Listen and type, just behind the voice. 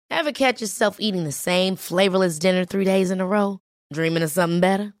Ever catch yourself eating the same flavorless dinner 3 days in a row? Dreaming of something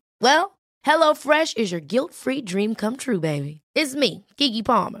better? Well, HelloFresh is your guilt-free dream come true, baby. It's me, Keke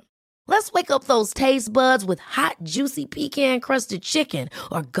Palmer. Let's wake up those taste buds with hot, juicy pecan-crusted chicken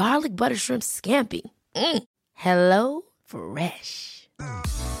or garlic butter shrimp scampi. Hello Fresh.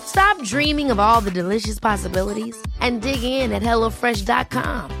 Stop dreaming of all the delicious possibilities and dig in at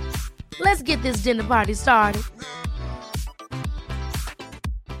HelloFresh.com. Let's get this dinner party started.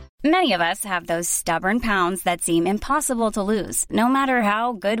 Many of us have those stubborn pounds that seem impossible to lose, no matter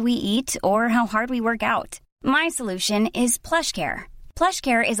how good we eat or how hard we work out. My solution is PlushCare.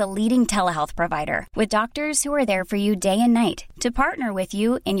 PlushCare is a leading telehealth provider with doctors who are there for you day and night to partner with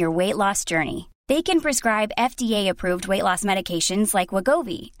you in your weight loss journey. They can prescribe FDA-approved weight loss medications like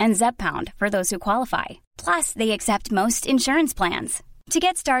Wegovy and Zepbound for those who qualify. Plus, they accept most insurance plans. To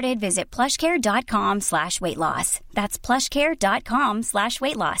get started, visit plushcare.com/weightloss. That's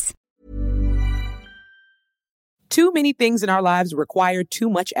plushcare.com/weightloss. Too many things in our lives require too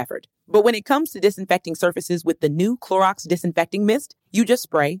much effort. But when it comes to disinfecting surfaces with the new Clorox Disinfecting Mist, you just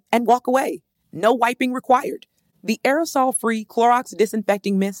spray and walk away. No wiping required. The aerosol-free Clorox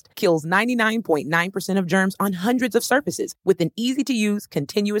Disinfecting Mist kills 99.9% of germs on hundreds of surfaces with an easy-to-use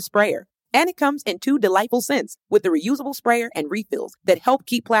continuous sprayer. And it comes in 2 delightful scents with the reusable sprayer and refills that help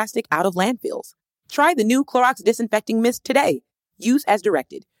keep plastic out of landfills. Try the new Clorox Disinfecting Mist today. Use as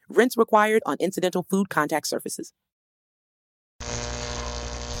directed. Rinse required on incidental food contact surfaces.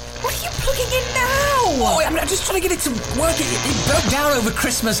 What are you plugging in now? Oh, I'm just trying to get it to work. It broke down over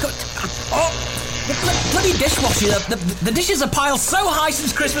Christmas. Oh, the bloody dishwasher. The dishes are piled so high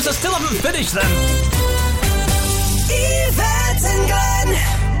since Christmas, I still haven't finished them. Yvette and Glenn.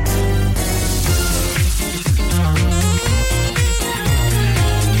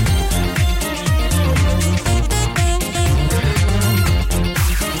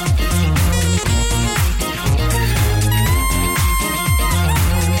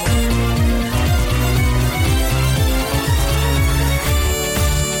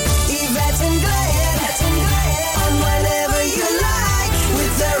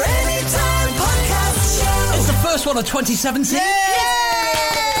 First one of 2017. Yay!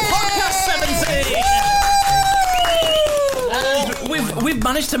 Podcast 17. And we've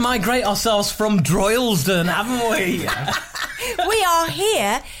managed to migrate ourselves from Droylsden, haven't we? We are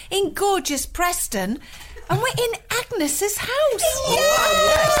here in gorgeous Preston, and we're in Agnes's house.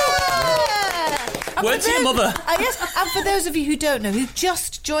 Where's your mother? Yes, and for those of you who don't know, who've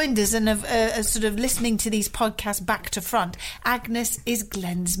just joined us and are sort of listening to these podcasts back to front, Agnes is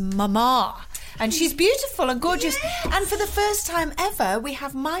Glenn's mama. And she's beautiful and gorgeous. And for the first time ever, we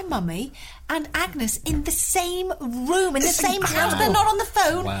have my mummy and Agnes in the same room, in the same house. They're not on the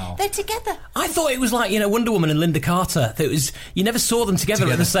phone. Wow. They're together. I thought it was like, Wonder Woman and Linda Carter. That was, you never saw them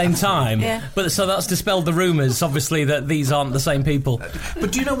together at the same time. Yeah. But so that's dispelled the rumours, obviously, that these aren't the same people.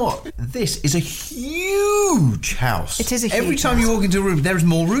 But do you know what? This is a huge house. It is a huge Every time you walk into a room, there is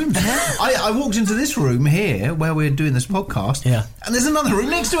more rooms. I walked into this room here, where we're doing this podcast, and there's another room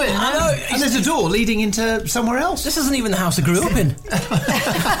next to it. I know. And there's a door leading into somewhere else. This isn't even the house I grew up in.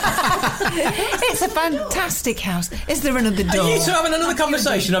 It's a fantastic house. Is there another door? Are you two having another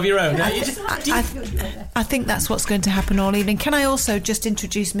conversation of your own? I think that's what's going to happen all evening. Can I also just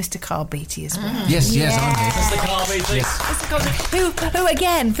introduce Mr. Carl Beattie as well? Yes, I'm here. Mr. Carl Beattie. Who,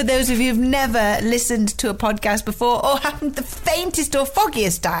 again, for those of you who've never listened to a podcast before or haven't the faintest or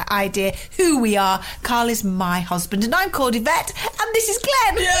foggiest idea who we are, Carl is my husband and I'm called Yvette and this is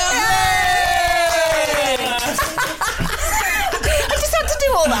Glenn. Yay! I just had to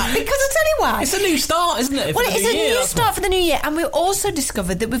do all that because I'll tell you why. It's a new start, isn't it? Well, it's a new start for the new year, and we also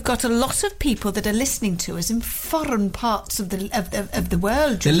discovered that we've got a lot of people that are listening to us in foreign parts of the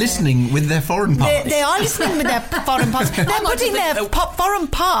world. They're listening with their foreign parts. They are listening with their foreign parts. They're putting their foreign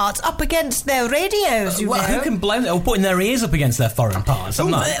parts up against their radios. Who can blame them? Or putting their ears up against their foreign parts? Does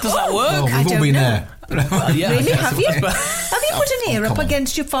that work? Well, we've all been there. Really? Have you? Have you put an ear up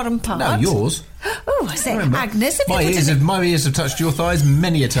against your foreign part? No, yours. Oh, I say, Agnes, my ears have touched your thighs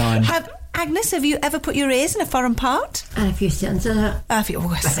many a time. Agnes, have you ever put your ears in a foreign part? A few cents of that. You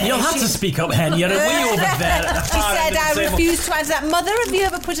don't have to speak up, Hen. You're way over there. She said, I refuse to answer that. Mother, have you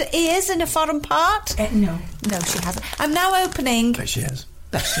ever put her ears in a foreign part? No. No, she hasn't. I'm now opening... But she has.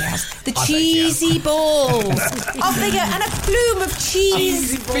 But she has. The cheesy balls. Off they go. And a plume of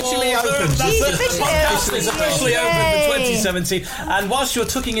cheese. Officially open. It's officially open for 2017. And whilst you're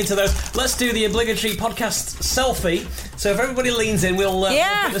tucking into those, let's do the obligatory podcast selfie. So if everybody leans in, we'll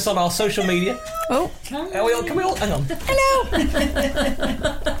put this on our social media. Oh. Can we all... Hang on. Hello.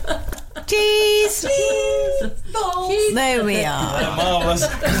 Cheese. There we are. Marvellous.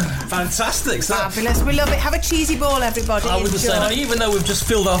 Fantastic. So, Fabulous. We love it. Have a cheesy ball, everybody. I would say, even though we've just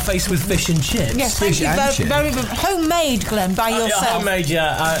filled our face with fish and chips. Yes, thank you. Very homemade, Glenn, by yourself. Homemade,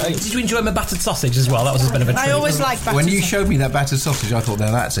 yeah. Did you enjoy my battered sausage as well? That was a bit of a treat. I always like battered When you sausage. showed me that battered sausage, I thought,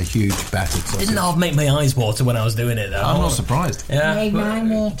 now that's a huge battered sausage. Didn't half make my eyes water when I was doing it, though. I'm not surprised. Yeah. Made mine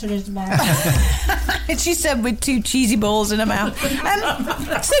water as well. She said with 2 cheesy balls in her mouth. So,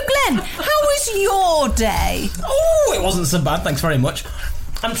 Glenn, how was your day? Oh, it wasn't so bad, thanks very much.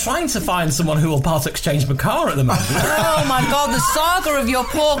 I'm trying to find someone who will part exchange my car at the moment. Oh my God, the saga of your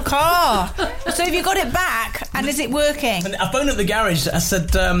poor car. So have you got it back and is it working? And I phoned up the garage. I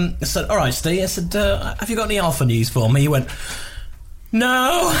said, all right, Steve. I said, have you got any alpha news for me? He went,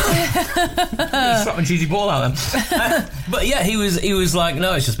 no. He slapped my cheesy ball out then. But yeah, he was like,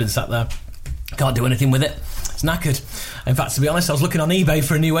 no, it's just been sat there. Can't do anything with it. It's knackered. In fact, to be honest, I was looking on eBay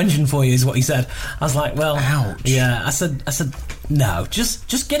for a new engine for you, is what he said. I was like, well, ouch. Yeah. I said, no,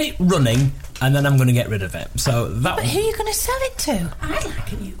 just get it running, and then I'm going to get rid of it. So that. But who are you going to sell it to? I'd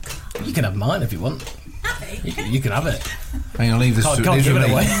like a new car. You can have mine if you want. You can have it. Hang on, leave this. Can't leave give it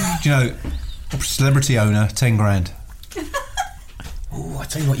away. Do you know, celebrity owner, 10 grand. Oh, I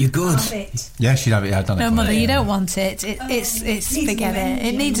tell you what, you're good. Yeah, she'd have it. I've done it. No, for Mother, her. you don't want it. It's forget it.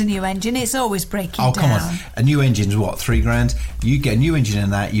 It needs a new engine. It's always breaking down. Oh, come on. A new engine's what, 3 grand? You get a new engine in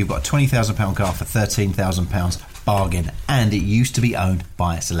that, you've got a £20,000 car for £13,000. Bargain. And it used to be owned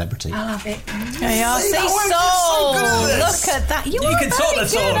by a celebrity. I'll have it. There you are. See, See, so good at this. look at that. You You are can sort very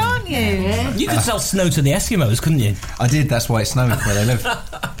the good, sort. aren't you? Yeah. You could sell snow to the Eskimos, couldn't you? I did, that's why it's snowing where they live.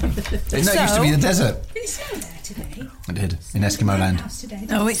 It used to be the desert. Did it snow there today? I did, in Eskimo land.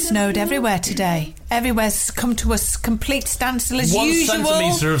 Oh, it snowed everywhere today. Everywhere's come to a complete standstill as 1 usual.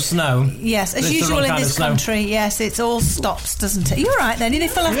 centimetre of snow. Yes, as It's the usual wrong in kind this of snow. country. Yes, it all stops, doesn't it? You're right then. You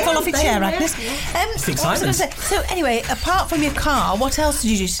didn't fall off your chair, Agnes. It's what was I exciting. gonna say? So anyway, apart from your car, what else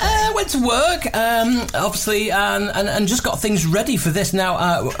did you do today? Went to work, obviously, and just got things ready for this. Now,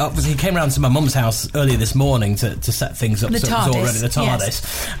 obviously, came round to my mum's house earlier this morning to set things up. The so it was all TARDIS, ready, the TARDIS.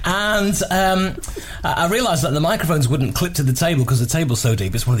 And I realised that the microphones wouldn't clip to the table because the table's so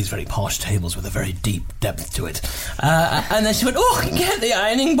deep. It's one of these very posh tables with a very deep depth to it. And then she went, oh, get the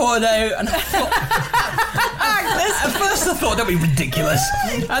ironing board out. And I thought, at first I thought, that'd be ridiculous.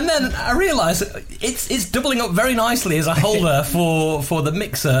 And then I realised it's doubling up very nicely as a holder for the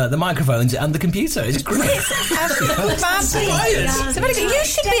mixer, the microphones, and the computer. It's great. Fabulous. So very good. You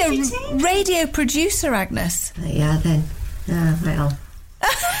should be a radio producer, Agnes. Yeah, then. Well.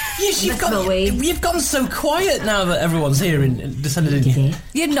 You've gone so quiet now that everyone's here and descended in you.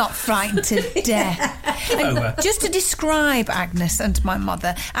 You're not frightened to death. And just to describe Agnes and my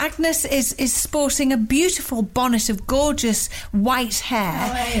mother, Agnes is sporting a beautiful bonnet of gorgeous white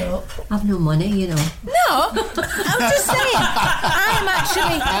hair. I've no money, you know. No, I'm just saying.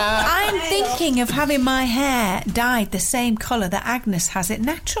 I'm thinking of having my hair dyed the same colour that Agnes has it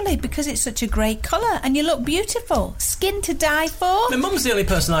naturally because it's such a great colour and you look beautiful. Skin to die for. My mum's the only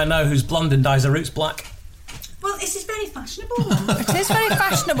person I know who's blonde and dyes her roots black. Well, this is very fashionable. It is very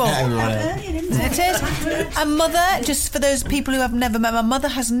fashionable. It is. And Mother, just for those people who have never met, my mother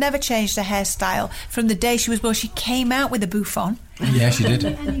has never changed her hairstyle from the day she was born. She came out with a bouffant. Yeah, she did.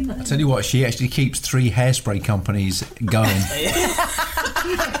 I tell you what, she actually keeps 3 hairspray companies going. She's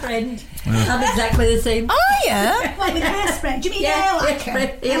a friend. I'm exactly the same. Oh, yeah? Like with hairspray. Do you mean hair lacquer?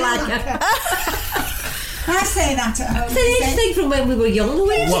 Hair lacquer. I say that at home. It's an age thing from when we were young.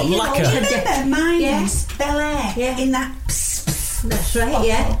 What, lacquer? Do you remember mine? Yes. Bel Air. Yeah. In that pss, pss, That's right,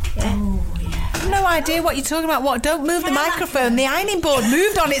 yeah. Oh, yeah. I have no idea what you're talking about. What? Don't move the microphone. The ironing board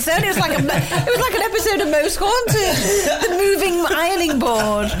moved on its own. It was like an episode of Most Haunted. The moving ironing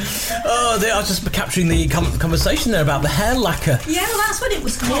board. Oh, they are just capturing the conversation there about the hair lacquer. Yeah, well, that's what it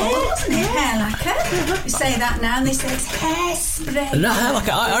was called, wasn't it? Hair lacquer. You say that now, and they say it's hairspray. No, hair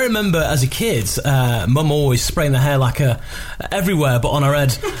lacquer. I remember as a kid, Mum always spraying the hair lacquer everywhere, but on her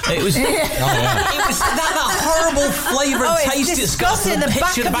head. It was, it was that horrible flavour and taste. It's disgusting. The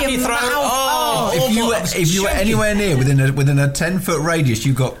back of your throat. mouth. If you were anywhere near within a 10-foot radius,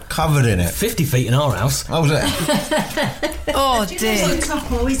 you got covered in it. 50 feet in our house. Oh, was it? Oh, Do you dear. know the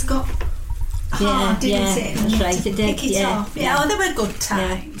top always got hard, didn't it? That's right, it did. Pick it off. Yeah, oh, they were good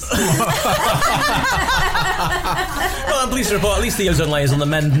times. Well, I'm pleased to report at least the ozone layer's on the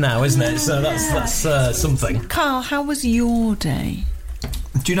mend now, isn't it? So that's something. Carl, how was your day?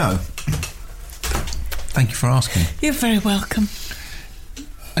 Do you know? Thank you for asking. You're very welcome.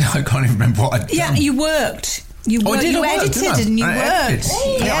 I can't even remember what I did. Yeah, you worked. You worked. You edited and you worked.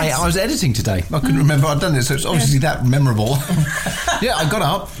 Yeah, I was editing today. I couldn't remember I'd done it, so it's obviously that memorable. Yeah, I got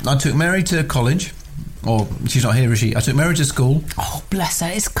up. I took Mary to college. or she's not here, is she? I took Mary to school. Oh, bless her.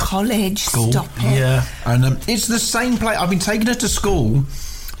 It's college. School. Stop it. Yeah. And it's the same place. I've been taking her to school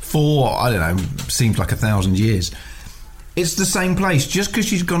for, I don't know, seems like 1,000 years. It's the same place. Just because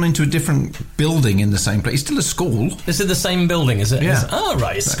she's gone into a different building in the same place, it's still a school. Is it the same building, is it? Yeah. Oh,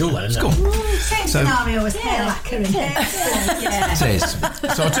 right, it's school then, isn't School. it? Same scenario as hair lacquer and hair. Yeah. It is.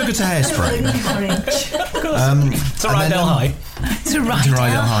 So I took her to Hairspray. Orange. To Rydell High. To Rydell To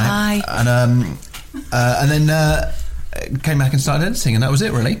Rydell High. And then came back and started editing, and that was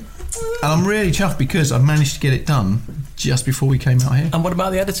it, really. And I'm really chuffed because I've managed to get it done just before we came out here. And what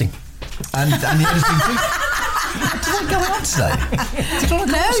about the editing? And the editing too. Did I go out today?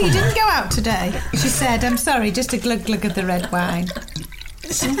 No, you didn't go out today. She said, I'm sorry, just a glug of the red wine.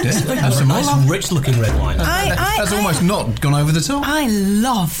 Have some more. Nice, rich-looking red wine. That's almost not gone over the top. I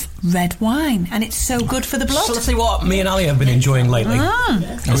love red wine, and it's so good for the blood. So let's see what me and Ali have been enjoying lately.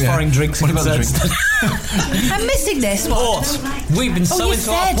 As far as drinks are What about the concerned. I'm missing this one. Port. We've been so you into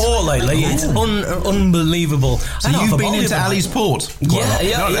said. our port lately. It's unbelievable. So you've been into Ali's Port? Yeah.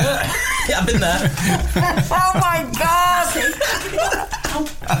 Yeah, I've been there. Oh my God!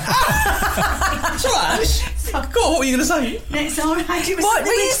 It's all right, Alice. Go on, what were you going to say? No, it's all right. What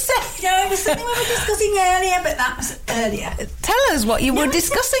were you saying? No, it was something we were discussing earlier, but that was earlier. Tell us what you were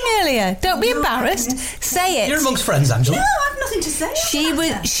discussing earlier. Don't be embarrassed. Say it. You're amongst friends, Angela. No, I have nothing to say.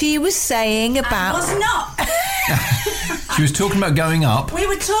 She was saying I about. was not. She was talking about going up. We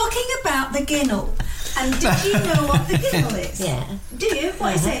were talking about the ginnel. And did you know what the ginnel is? Yeah. Do you?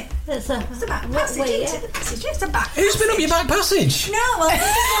 What is it? It's It's the back passage. Into the passage. It's the back Who's been up your passage. back passage? No, well, this is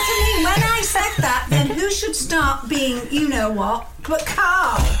what I mean. When I said that, then who should start being, you know what, but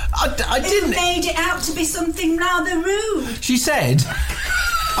Carl? I Who didn't. made it out to be something rather rude. She said,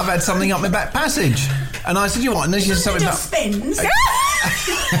 I've had something up my back passage. And I said, you what? And then she said something about... Dustbins. She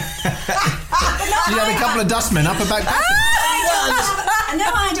had a couple of dustmen up her back passage. No,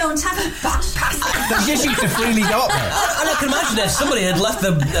 I don't have a back passage. They just used to freely go up there. And I can imagine if somebody had left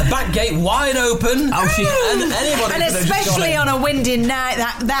the back gate wide open. Oh, and anybody And could have just especially gone in. on a windy night,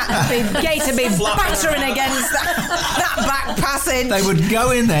 that gate would be battering against that back passage. They would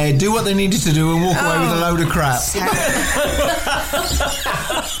go in there, do what they needed to do, and walk away with a load of crap.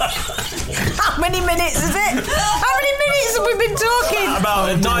 How many minutes is it? How many minutes have we been talking?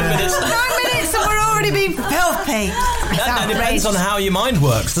 About 9 minutes. 9 minutes and we're already being filthy. That depends on how your mind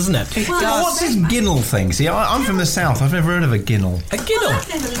works, doesn't it? Well, what's this ginnel thing? See, I'm from the south. I've never heard of a ginnel. A ginnel? I've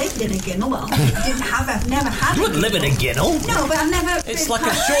never lived in a ginnel. Well, I've never had You a wouldn't live in a ginnel. No, but I've never... It's like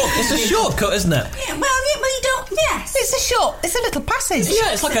a shortcut, isn't it? Yeah, well, you don't... Yes. It's a little passage.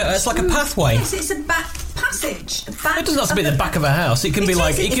 Yeah, it's like a pathway. Yes, it's a back passage. It doesn't have to be at the back of a house. It can be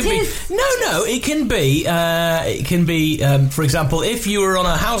like it can be. No, it can be. For example, if you were on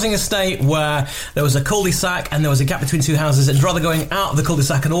a housing estate where there was a cul-de-sac and there was a gap between two houses, and rather going out of the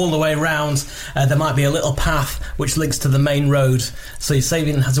cul-de-sac and all the way round, there might be a little path which links to the main road. So you're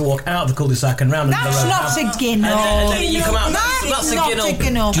saving had to walk out of the cul-de-sac and round into the road. That's not a ginnel. And then you come out. That's a not ginnel. a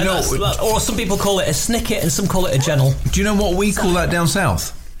ginnel. Do you know? Or some people call it a snicket and some call it a gennel. Do you know what we call that down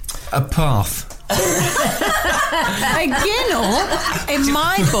south? A path. A ginnel in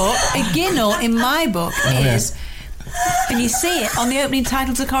my book is, and you see it on the opening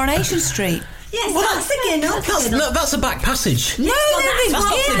title to Coronation Street. Yes, that's a ginnel. That's a back passage. No, That's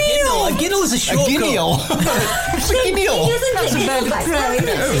not a ginnel. A ginnel is a A shortcut. guineal. It's a guineal.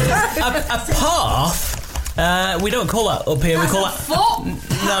 A path. We don't call that up here. We call that.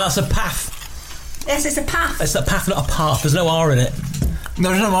 No, that's a path. Yes, it's a path. It's a path, not a path. There's no R in it. No,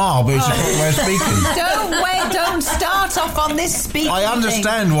 there's no R, but it's a proper way of speaking. Don't start off on this speaking. I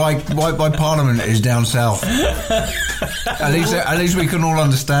understand why Parliament is down south. At least we can all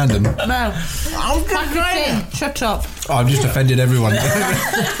understand them. No. I'm just saying. Shut up. Oh, I've just offended everyone.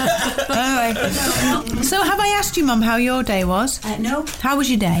 Anyway. So have I asked you, Mum, how your day was? No. How was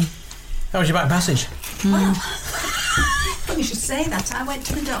your day? How was your back passage? Well, you should say that. I went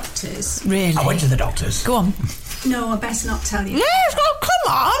to the doctor's. Really? I went to the doctor's. Go on. No, I best not tell you. Yes, well,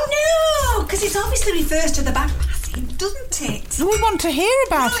 come on. No, because it obviously refers to the back passage, doesn't it? We want to hear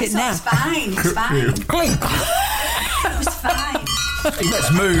about No, it now. It's fine. It's fine. Clink. It was fine. Let's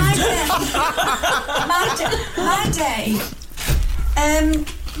move. My day.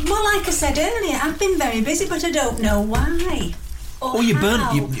 Well, like I said earlier, I've been very busy, but I don't know why. Oh, you burnt.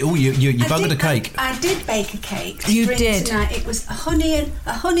 how. You buggered a cake. I did bake a cake. You Spring did. tonight. It was a honey and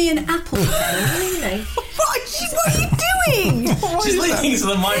apple cake. Really? What are you doing? She's leaning to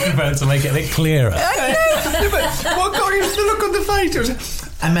the microphone to make it a bit clearer. What got you to look on the face? It was,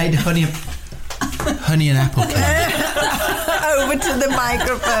 I made honey and apple cake. Over to the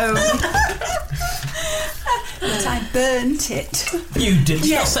microphone. but I burnt it. You did.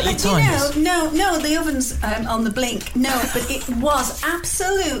 You set your but timers. no, the oven's on the blink. No, but it was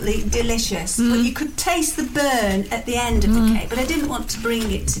absolutely delicious. But you could taste the burn at the end of the cake. But I didn't want to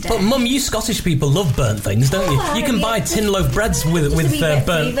bring it today. But Mum, you Scottish people love burnt things, don't you? You can buy tin loaf breads with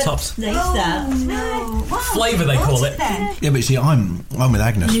burnt tops. Nice that. No. Wow, Flavour, they call it. Then. Yeah, but see, I'm with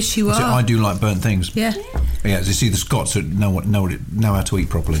Agnes. Yes, you See, are. I do like burnt things. Yeah. Yeah, you see, the Scots know how to eat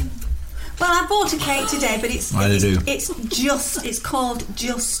properly. Well, I bought a cake today, but it's called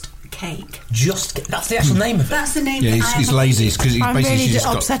Just Cake. That's the actual name of it. That's the name. Yeah, he's lazy because he's I'm basically really just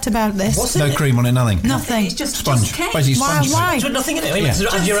got upset about this. no cream on it, nothing. Nothing. It's just Sponge. cake. Basically sponge. Why? There's nothing in it. Yeah. To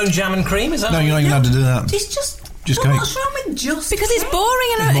add your own jam and cream, is that? No, you're not even allowed to do that. It's just cake. What's wrong with just? Because it's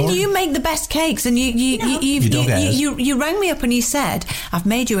boring, and you make the best cakes. And you rang me up and you said, "I've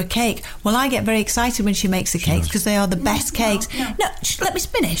made you a cake." Well, I get very excited when she makes the cakes because they are the best cakes. No, let me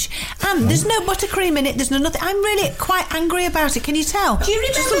finish. And there's no buttercream in it. There's no nothing. I'm really quite angry about it. Can you tell? Do you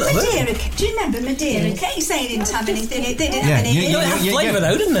remember Madeira cake? Do you remember Madeira cake? They didn't have anything. They didn't have anything. It had flavour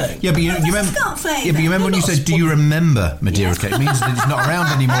though, didn't it? Yeah, but you remember. It's got flavour. Yeah, but you remember when you said, "Do you remember Madeira cake?" It means that it's not around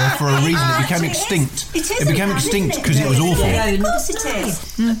anymore for a reason. It became extinct. It became extinct because it was awful. Of course it is.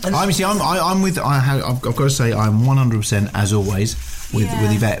 I'm with. I've got to say, I'm 100% as always with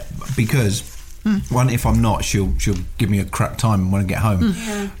Yvette because one, if I'm not, she'll give me a crap time when I get home.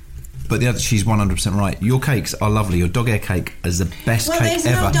 But the other, she's 100% right. Your cakes are lovely. Your dog hair cake is the best cake there's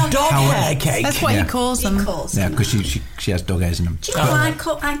no ever. dog hair cake. That's what he calls them. Yeah, because she has dog hairs in them. Do you know, I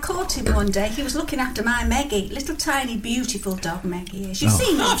caught him one day. He was looking after my Meggie, little tiny beautiful dog Meggie. You've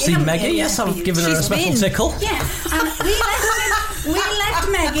seen Meggie? I've seen Meggie. Yes, I've given her a special tickle. Yeah, and we left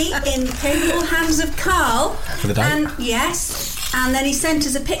Meggie in the capable hands of Carl. For the day? And yes. And then he sent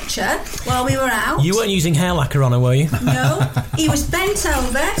us a picture while we were out. You weren't using hair lacquer on her, were you? No, he was bent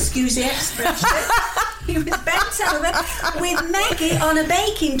over, excuse the expression. He was bent over with Maggie on a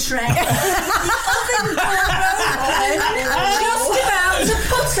baking tray. The oven door open, just about to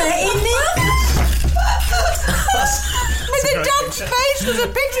put her in the oven. With the dog's face, there's a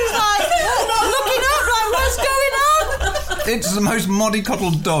picture like looking up like, what's going on? It's the most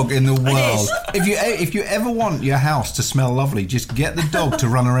mollycoddled dog in the world. If you ever want your house to smell lovely, just get the dog to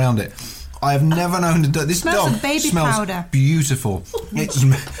run around it. I have never known this Smells dog of baby smells powder. beautiful.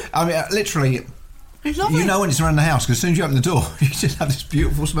 Literally. You know when it's around the house because as soon as you open the door, you just have this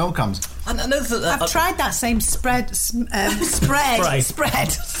beautiful smell comes. And I know that I've tried that same spread.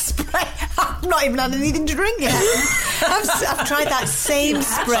 I've not even had anything to drink yet. I've tried that same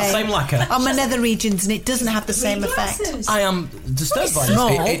spray same lacquer on my nether regions, and it doesn't have the same effect. I am disturbed by Small.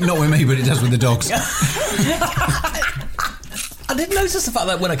 this. Not with me, but it does with the dogs. I did notice the fact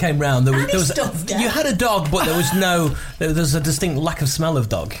that when I came round, you had a dog, but there was a distinct lack of smell of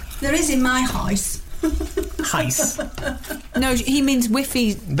dog. There is in my house. Heis. No, he means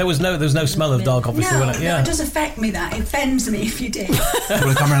whiffy. There was no smell of dog, obviously. No, when it does affect me. That it offends me if you do. You want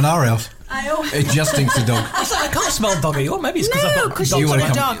to come around our house? It just stinks of dog. I can't smell dog at you. Maybe it's because I've got because dogs you've on got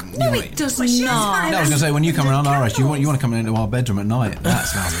my a dog. No, it does not. No, I was going to say, when you come around our house, you want to come into our bedroom at night. That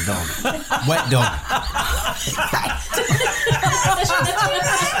smells of dog. Wet dog.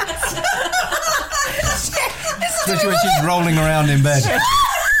 Especially when she's rolling around in bed.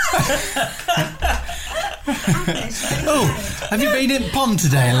 Oh, have you been in pond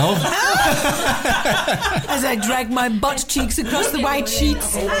today, love? As I drag my butt cheeks across the white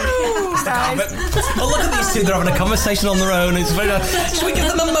sheets. Oh, look at these two. They're having a conversation on their own. It's very nice. Should we give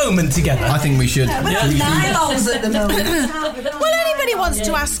them a moment together? I think we should. Nylons at the moment. Well, anybody wants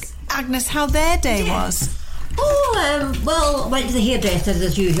to ask Agnes how their day was? Well, went to the hairdresser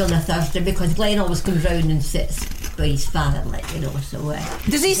as usual on a Thursday because Glenn always comes round and sits by his father, so...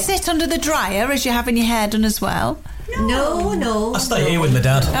 Does he sit under the dryer as you're having your hair done as well? No. I stay here with my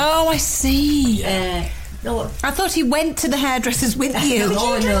dad. Oh, I see. No. I thought he went to the hairdressers with you.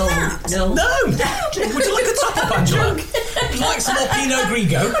 No. Would you like a top-up, Angela? Would you like some more Pinot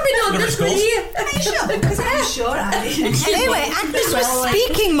Grigio? I'm sure I did. Anyway, Agnes was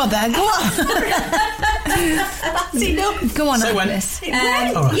speaking, Mother. Go on. Go on, So when? Agnes.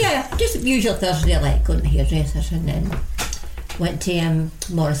 Alright. Yeah, just usual Thursday, like going to hairdressers, and then went to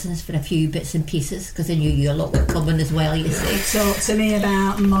Morrison's for a few bits and pieces because I knew you a lot were coming as well, you see. Talk to me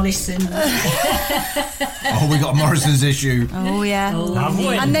about Morrison. Oh, we got Morrison's issue. Oh, yeah. Have we?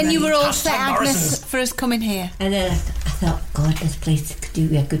 And then you were all Hashtag set, Agnes, Morrison's. for us coming here. And then I thought, God, this place could do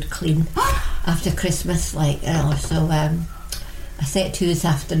a good clean after Christmas, so I set to this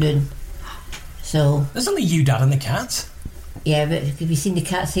afternoon. So There's only you, Dad, and the cat. yeah, but have you seen the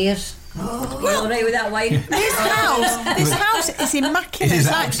cat's ears? You're all right with that, wife? This house is immaculate. It is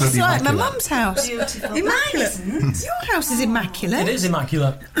it's absolutely like my immaculate. mum's house. Beautiful. Immaculate. Your house is immaculate. It is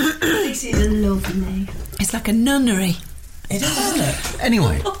immaculate. This is lovely. It's like a nunnery. It is, isn't it?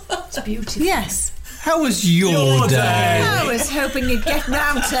 Anyway, It's beautiful. Yes. how was your day? I was hoping you'd get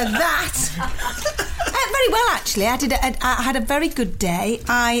round to that. Very well, actually. I had a very good day.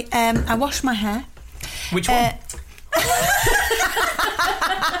 I washed my hair. Which one?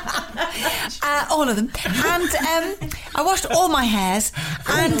 All of them. And I washed all my hairs.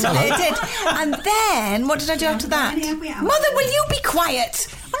 And I did. And then, what did I do after that? Mother, will you be quiet?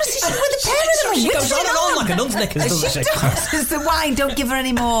 Honestly, she's with the pair of them. She goes whittling on and on like a nun's knickers, doesn't she? She does. It's the wine. Don't give her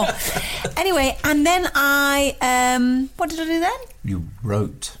any more. Anyway, and then what did I do then? You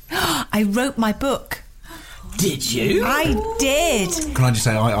wrote. I wrote my book. Did you? I did. Can I just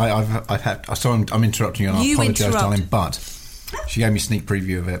say, I've had. Sorry, I'm interrupting you, and I You apologise, interrupt. darling, but she gave me a sneak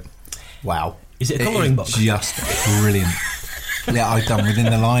preview of it. Wow. Is it a colouring book? Just brilliant. Yeah, I've done within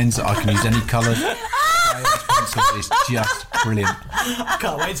the lines. I can use any colour. It's just brilliant. I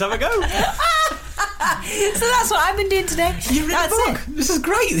can't wait to have a go. So that's what I've been doing today. You read That's the book? it. This is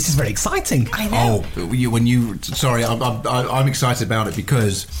great. This is very exciting. I know. Sorry, I'm excited about it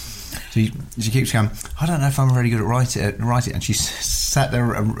because she keeps going, I don't know if I'm really good at writing, and she sat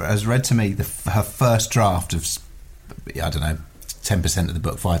there, has read to me her first draft of, I don't know, 10% of the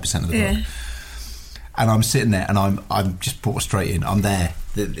book, 5% of the book. And I'm sitting there, and I'm just brought straight in. I'm there.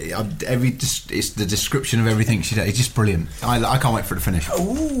 It's the description of everything she did. It's just brilliant. I can't wait for it to finish.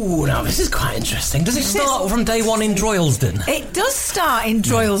 Ooh, now this is quite interesting. Does it start from day one in Droylsden? It does start in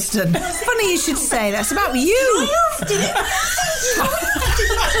Droylsden. Funny you should say that. It's about you.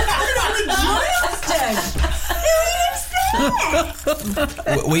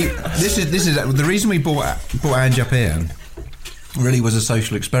 This is the reason we brought Ange up here. Really was a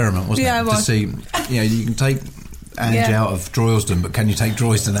social experiment, wasn't Yeah, it? it was. To see, you can take Ange out of Droylsden, but can you take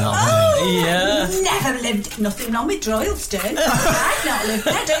Droylsden out of Ange? Yeah. Never lived. Nothing wrong with Droylsden. I've not lived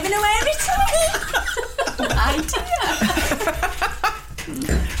there. I don't even know where it is. Idea.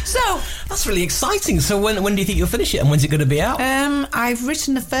 So, That's really exciting. So when do you think you'll finish it, and when's it going to be out? I've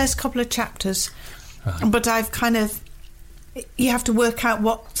written the first couple of chapters, but I've kind of... You have to work out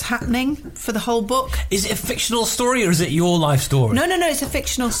what's happening for the whole book. Is it a fictional story, or is it your life story? No, it's a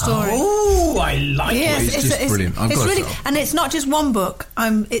fictional story. Oh, I like Yes, it. It's just brilliant. I've It's got to really, say. and it's not just one book.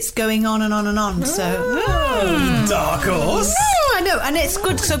 It's going on and on and on. So Dark horse. I know, and it's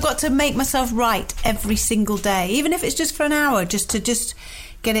good because I've got to make myself write every single day, even if it's just for an hour, just to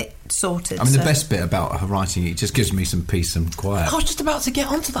get it sorted. I mean, the So- best bit about her writing, it just gives me some peace and quiet. I was just about to get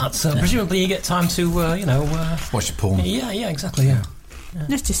onto that. So presumably you get time to, Watch your porn. Yeah, exactly. Yeah.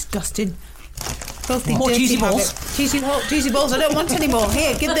 It's disgusting. Filthy, More dirty cheesy habit. balls? Cheesy balls. I don't want any more.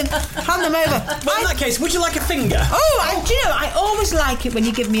 Here, hand them over. Well, in that case, would you like a finger? Do you know, I always like it when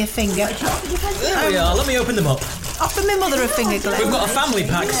you give me a finger. There we are. Let me open them up. Offer my mother a finger, Glenn. We've got a family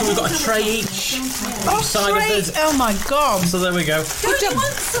pack, so we've got a tray each. Side Great. of the. Oh my God. So there we go. Don't you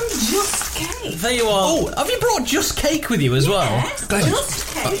want some just cake? There you are. Oh, have you brought just cake with you as well? Yes, Glenn,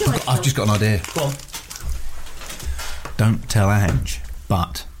 just cake. I've just got an idea. Go on. Don't tell Ange,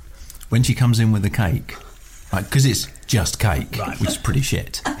 but when she comes in with the cake, because it's just cake, which is pretty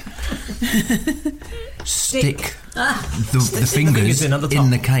shit, stick the fingers in at the top.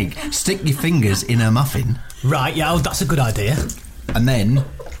 in the cake. Stick your fingers in her muffin, Right, yeah, that's a good idea. and then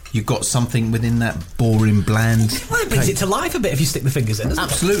you've got something within that boring, bland Well, it brings cake. it to life a bit if you stick the fingers in, doesn't it?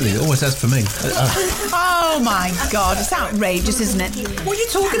 Absolutely, it always has for me. Oh my God, it's outrageous, isn't it? What are you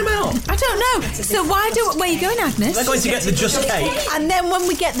talking about? I don't know. So where are you going, Agnes? They're going to get the just cake. And then when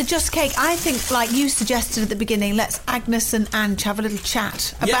we get the just cake, I think, like you suggested at the beginning, let's Agnes and Ange have a little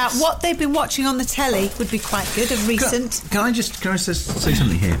chat about Yes. what they've been watching on the telly. Would be quite good of recent. Can I say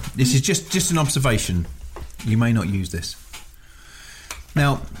something here? This is just an observation. You may not use this.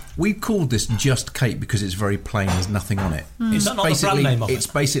 Now, we called this just cake because it's very plain. There's nothing on it. Is that not the brand name of it? It's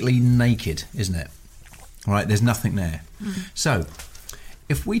basically naked, isn't it? All right, there's nothing there. So,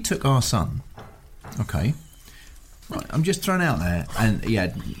 if we took our son, okay, right, I'm just throwing out there, and he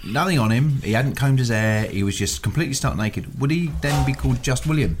had nothing on him. He hadn't combed his hair. He was just completely stark naked. Would he then be called Just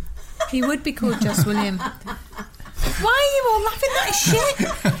William? He would be called Just William. Why are you all laughing? That is shit.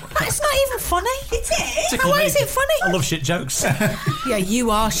 That's not even funny. It is. Why is it funny? I love shit jokes. Yeah,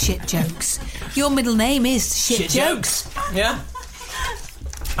 you are shit jokes. Your middle name is shit, Shit jokes. Yeah.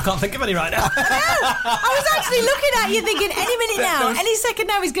 I can't think of any right now. I was actually looking at you thinking, any minute now, any second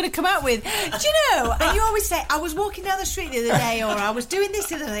now he's going to come out with, do you know, and you always say, I was walking down the street the other day, or I was doing this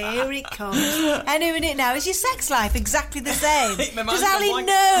the other day, here it comes. Any minute now, is your sex life exactly the same? Does Ali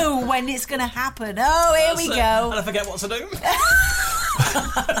know when it's going to happen? Oh, here we go. And I forget what to do.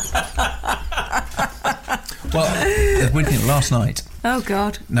 Well, the weird thing, last night. Oh,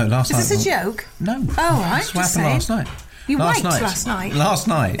 God. No, last night. Is this a joke? No. Oh, right. That's what happened last night. You waked last night? Last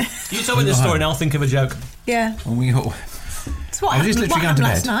night. You tell me this story and I'll think of a joke. Yeah. When we all, So what I was just literally going to bed.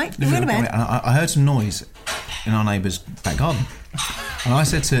 Last night? You went to bed? And I heard some noise in our neighbour's back garden. And I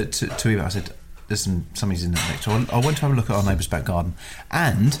said to Eva, I said, listen, somebody's in there next door. I went to have a look at our neighbour's back garden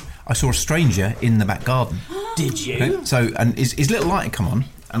and I saw a stranger in the back garden. Did you? Okay? So, and his little light had come on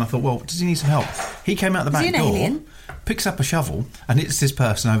and I thought, well, does he need some help? He came out the back door, alien? picks up a shovel and hits this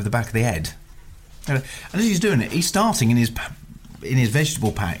person over the back of the head. And as he's doing it, he's starting in his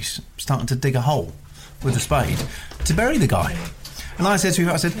vegetable patch, starting to dig a hole with a spade to bury the guy. And I said to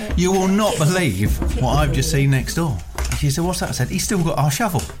him, you will not believe what I've just seen next door. And she said, what's that? I said, he's still got our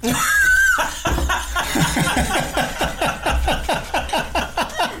shovel.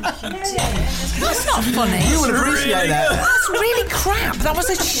 That's not funny. You will appreciate that. That's really crap. That was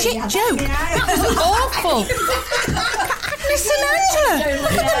a shit joke. That was awful. Agnes and Angela.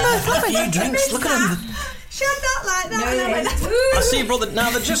 Look at them both laughing. A few drinks, look at them. Should not like that. I see you brought now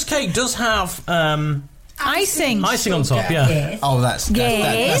the Just Cake does have Icing. icing on top, yeah. Oh, that's a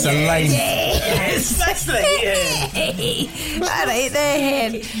lame... Yes, that's it, That ain't their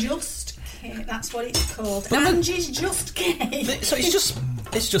head. It's just cake. That's what it's called. Angie's Just Cake. So it's just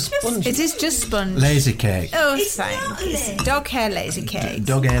sponge. It is just sponge. Lazy cake. Oh, It's thank not you. lazy. Dog hair lazy cake.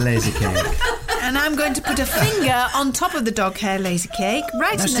 Dog hair lazy cake. And I'm going to put a finger on top of the dog hair lazy cake.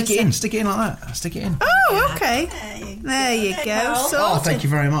 Right No, in stick the it in. Stick it in like that. Stick it in. Oh, okay. There you go. Oh, Sorted. thank you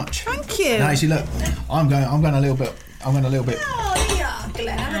very much. Thank you. Now, see, look, I'm going a little bit. Oh, yeah,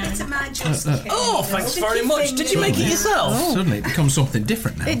 Glenn. Have a bit of my Just Cake. Oh, thanks very much. Did you make it yourself? Suddenly it becomes something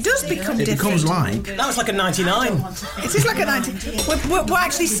different now. It does become It different. becomes like... That was like a 99. It is like a 90. We're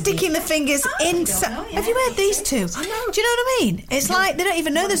actually sticking the fingers inside. Have you heard these two? Do you know what I mean? It's like they don't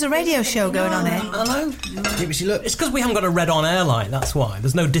even know there's a radio show going on here. I know. Yeah, but see, look. It's because we haven't got a red on air light, that's why.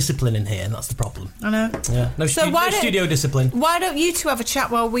 There's no discipline in here, and that's the problem. I know. Yeah. No, So no why don't- studio discipline. Why don't you two have a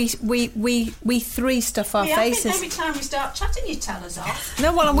chat while we three stuff our Yeah, I think faces? every time we start chatting, you tell us off.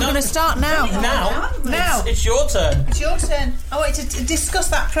 No, well, we're going to start now. Now. It's your turn. It's your turn. Oh, wait, to discuss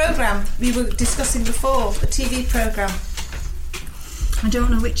that programme we were discussing before, the TV programme. I don't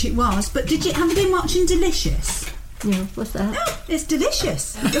know which it was, but have you been watching Delicious? No, what's that? It's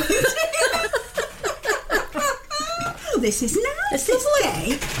delicious. Oh, this is nice. It's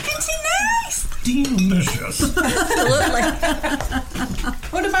lovely. Isn't it nice? Delicious. Absolutely.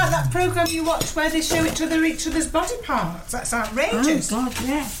 What about that programme you watch where they show each other's body parts? That's outrageous. Oh, God,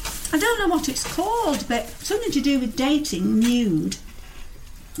 yeah. I don't know what it's called, but something to do with dating, nude.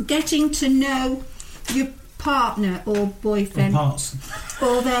 Getting to know your partner or boyfriend Parts.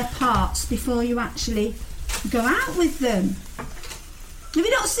 or their parts before you actually go out with them. Have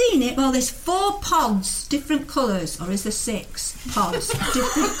you not seen it? Well, there's 4 pods, different colours, or is there 6 pods,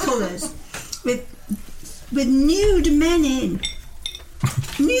 different colours, with nude men in.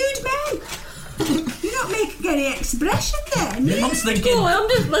 Nude men. You're not making any expression there. Nude. I'm thinking, Oh, I'm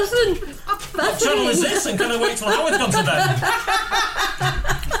just listening. what channel is this? And can I wait till Howard's gone to bed?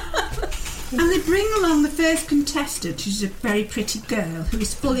 And they bring along the first contestant, who's a very pretty girl who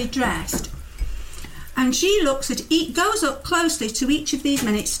is fully dressed. And she looks at goes up closely to each of these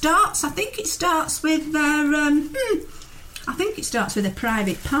men. I think it starts with their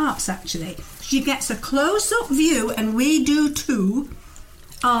private parts, actually. She gets a close-up view, and we do too,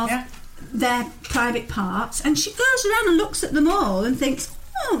 of their private parts. And she goes around and looks at them all and thinks,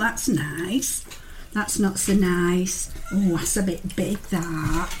 oh, that's nice. That's not so nice. Oh, that's a bit big,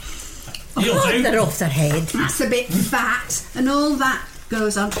 that. You'll do. They're off their head. That's a bit fat, and all that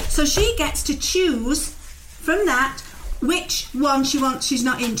goes on. So she gets to choose from that which one she's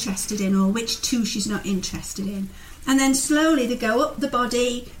not interested in, or which 2 she's not interested in. And then slowly they go up the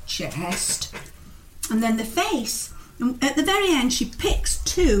body, chest, and then the face. And at the very end, she picks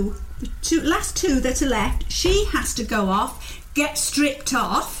the last 2 that are left. She has to go off, get stripped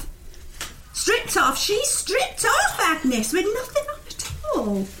off. Stripped off. She's stripped off, Agnes, with nothing on at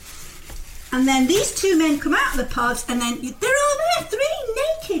all. And then these 2 men come out of the pods, and then they're all there, 3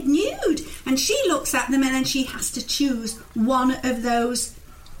 naked, nude. And she looks at them, and then she has to choose one of those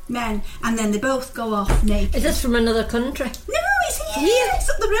men. And then they both go off naked. Is this from another country? No, it's here. It's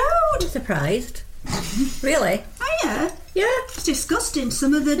up the road. I'm surprised. Really? I yeah. It's disgusting.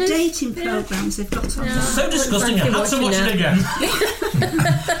 Some of the dating programmes they've got on. So disgusting, I had to watch it again.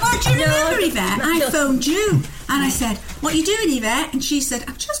 Oh, do you remember, Yvette? I phoned you and I said, "What are you doing, Yvette?" And she said,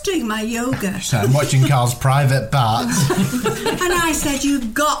 "I'm just doing my yoga." So I'm watching Carl's private parts. And I said,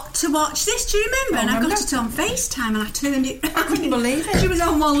 "You've got to watch this." Do you remember? And I got it on FaceTime and I turned it round. I couldn't believe it. She was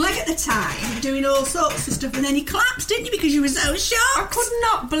on one leg at the time, doing all sorts of stuff, and then he collapsed, didn't you? Because you were so shocked. I could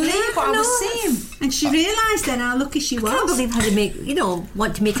not believe what I was seeing. And she realised then how lucky she was. I can't believe how they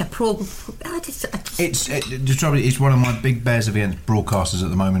want to make a program. It's one of my big bears against broadcasters at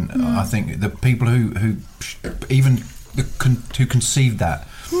the moment. I think the people who conceived that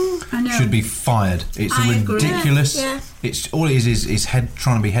should be fired. It's ridiculous. Yeah. It's all it is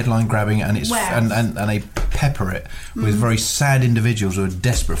trying to be headline grabbing, and it's and they pepper it with very sad individuals who are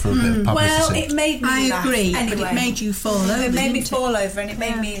desperate for a bit of publicity. Well, it made me laugh. I agree, anyway. but it made you fall over. It made me fall over, and it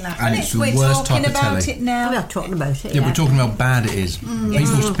made me laugh. And it's the we're worst talking type of about telly. it now. We're talking about it. Yeah, we're talking about how bad it is.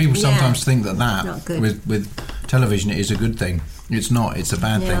 People sometimes think that Not good. with television it is a good thing. It's not. It's a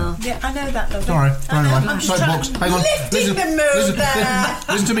bad Yeah. thing. Yeah, I know that, love. Sorry. I'm just Soapbox. Hang on. lifting the mood there.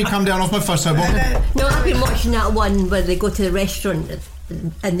 Listen to me come down off my first soapbox. No, I've been watching that one where they go to the restaurant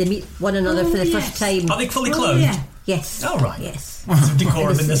and they meet one another for the first time. Are they fully clothed? Yeah. Yes. Oh, right. Yes. Some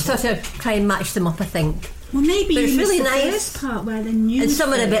decorum in this one. Sort of try and match them up, I think. Well, maybe But you it's missed really the nice. first part where the news. And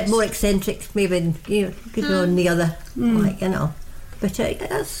some are a bit first. more eccentric, maybe, could go on the other, like, But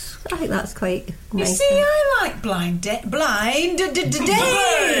I think that's quite You nice. see, I like blind date. With old to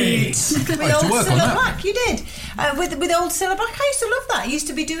work on Cilla that. Black, you did. With old Cilla Black, I used to love that. I used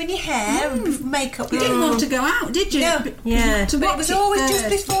to be doing your hair, makeup. You didn't want to go out, did you? No. Yeah. To But watch it was always just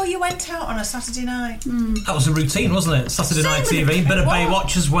first. before you went out on a Saturday night. That was a routine, wasn't it? Saturday night Same TV, bit of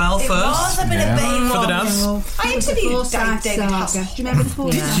Baywatch as well It first. was a bit Yeah. of Baywatch. For the dance. I interviewed Forsyth David Saga. Hasselhoff. Do you remember the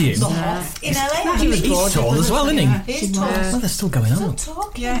Forsyth Did you? Saga? In LA. He was He's bored. tall as well, isn't he? He's tall. Oh, they're still going on.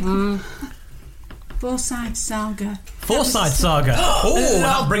 Talking. Yeah. Forsyth Saga. Forsyth Saga. Oh,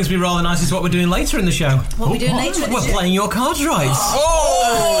 that brings me rather nicely to what we're doing later in the show. What are we doing later in the We're show? playing your cards right. Nice.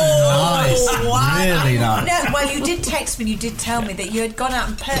 Wow. Really nice. No, well, you did text me and you did tell me that you had gone out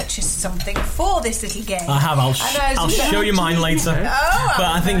and purchased something for this little game. I have. I'll show you mine later. But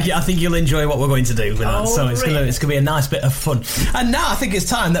I think you'll enjoy what we're going to do with that. So it's gonna be a nice bit of fun. And now I think it's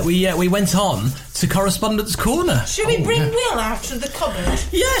time that we went on to Correspondence Corner. Should we bring Will out of the cupboard?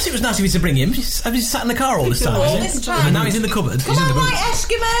 Yes, it was nice of you to bring him. Have you sat in the car all this time? All has he? this time. And now he's in the cupboard. Come he's in the on, boot. White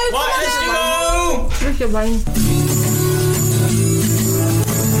Eskimo! White Eskimo! Where's your wine?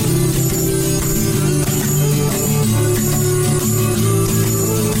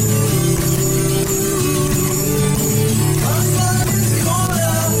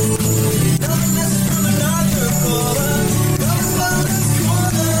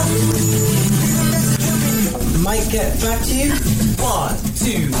 Might get back to you. 1,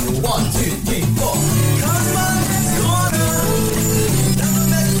 2, 1, 2, 3, 4.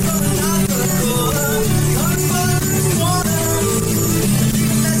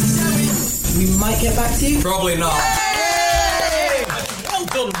 We might get back to you. Probably not. Well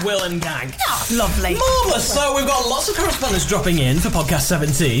done, Will and gang. Lovely. Marvellous. So we've got lots of correspondence dropping in for podcast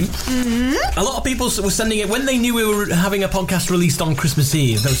 17. A lot of people were sending it when they knew we were having a podcast released on Christmas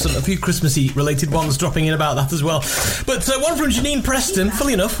Eve. There was a few Christmassy related ones dropping in about that as well. But one from Janine Preston.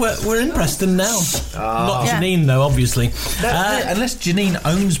 Fully enough, we're in Preston now. Not Janine though, obviously. Unless Janine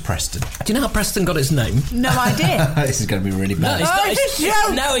owns Preston. Do you know how Preston got its name? No idea. This is going to be really bad. it's a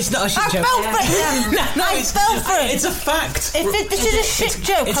joke. No, it's not a shit I joke. fell for it. No, I fell for it. It's a fact. If this is a shit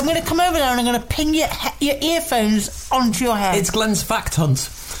joke, I'm going to come over there and I'm going to ping your earphones onto your head. It's Glenn's fact hunt.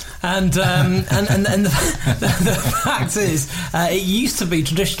 And the fact is, it used to be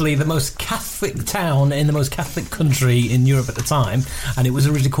traditionally the most Catholic town in the most Catholic country in Europe at the time, and it was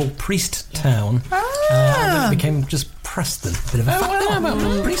originally called Priest Town. And then it became just Preston. Bit of a fact there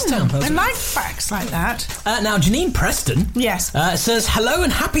about Priest Town. I like facts like that. Now, Janine Preston says, hello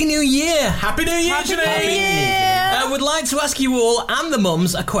and Happy New Year. Happy New Year, Janine. Happy New Year. Would like to ask you all and the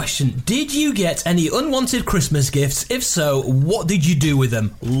mums a question. Did you get any unwanted Christmas gifts? If so, what did you do with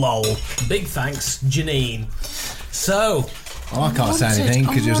them? Lol. Big thanks, Janine. So... Oh, I can't say anything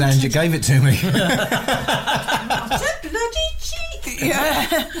because it was Angie gave it to me. Bloody cheek. Yeah.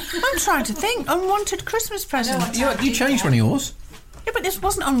 I'm trying to think. Unwanted Christmas present. You changed one of yours. Yeah, but this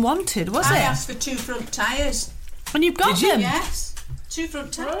wasn't unwanted, was I it? asked for 2 front tyres. And you've got Did you? them? Yes. 2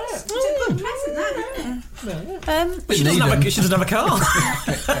 front tyres. It's a good present, that, isn't it? But she doesn't have a car.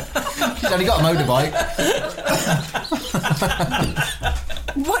 She's only got a motorbike.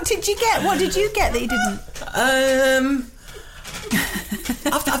 What did you get? What did you get that you didn't?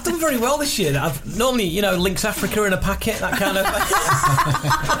 I've done very well this year. I've normally, Lynx Africa in a packet, that kind of.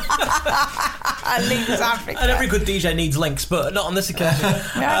 Lynx Africa. And every good DJ needs links, but not on this occasion.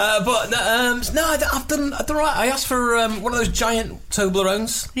 I've done right. I asked for one of those giant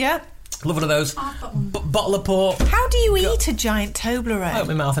Toblerones. Yeah. Love one of those. Bottle of port. How do you eat a giant Toblerone? I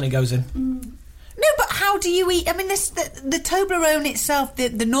open my mouth and it goes in. No, but how do you eat? I mean, the Toblerone itself, the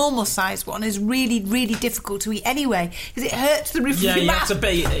normal size one, is really, really difficult to eat anyway because it hurts the roof of your you mouth. have to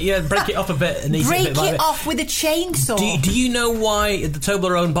break it up a bit and eat break it a bit it off with a chainsaw. Do you know why the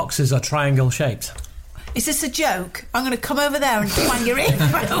Toblerone boxes are triangle shaped? Is this a joke? I'm going to come over there and twang your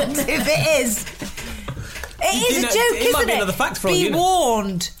earphones if it is. It is a joke, it isn't might be it? another fact for all Be you know.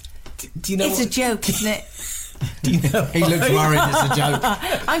 warned. Do you know it's a joke, isn't it? Do you know? He looks worried. It's a joke.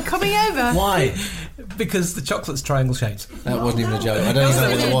 I'm coming over. Why? Because the chocolate's triangle shaped. That wasn't even a joke. I don't even know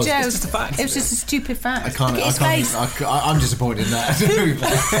what it was. It's just a fact. It was just a stupid fact. I can't. Look at his face. I'm disappointed in that.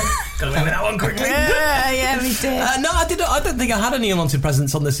 Got away with that one quickly. Yeah, we did. No, I didn't. I don't think I had any unwanted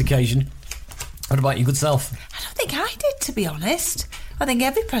presents on this occasion. What about your good self? I don't think I did, to be honest. I think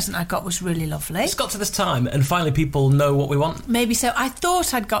every present I got was really lovely. It's got to this time, and finally people know what we want. Maybe so. I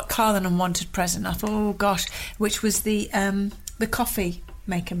thought I'd got Carl an unwanted present. I thought, oh gosh, which was the coffee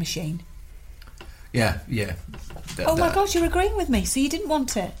maker machine. Yeah. My gosh, you're agreeing with me. So you didn't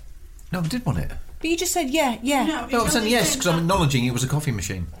want it? No, I did want it. But you just said yeah. No, I'm saying yes because I'm acknowledging it was a coffee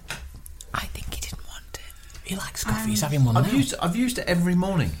machine. I think he didn't want it. He likes coffee. He's having one I've now. used it every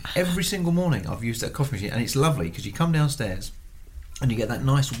morning, every single morning. I've used that coffee machine, and it's lovely because you come downstairs. And you get that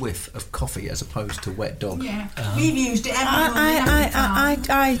nice whiff of coffee as opposed to wet dog. Yeah, we've used it every morning.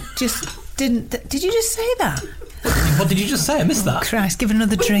 I just didn't. Did you just say that? What did you just say? I missed that. Christ, give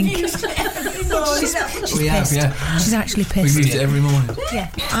another drink. She's pissed. Yeah. She's actually pissed. We've used it every morning.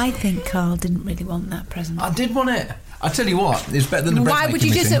 Yeah, I think Carl didn't really want that present. I did want it. I tell you what, it's better than the bread Why making would you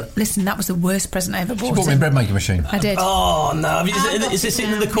machine. just listen? That was the worst present I ever bought. She bought me a bread making machine. I did. Oh no! Is it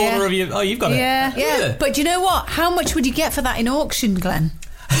sitting in the corner of you? Oh, you've got it. Yeah. But do you know what? How much would you get for that in auction, Glenn?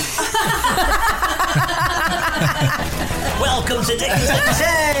 Welcome to Dickens.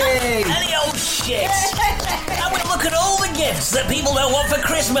 Hey! Any old shit. And we look at all the gifts that people don't want for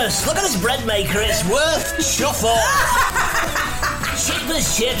Christmas. Look at this bread maker. It's worth shuffle. Cheap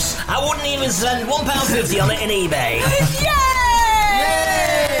as chips. I wouldn't even spend £1.50 on it in eBay.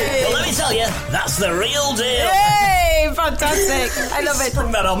 Yay! Well, let me tell you, that's the real deal. Yay! Fantastic. I love it.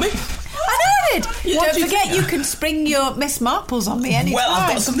 Sprung that on me. I know it. Don't forget, you can spring your Miss Marples on me anytime. Well, I've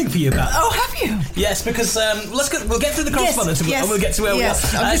got something for you about that. Oh, have you? Yes, because we'll get through the correspondence Yes, and we'll get to where we are.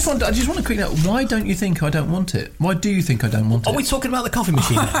 I just want to quickly know, why don't you think I don't want it? Why do you think I don't want it? Are we talking about the coffee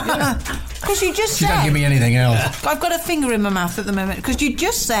machine? Because you just She said... don't give me anything else. I've got a finger in my mouth at the moment because you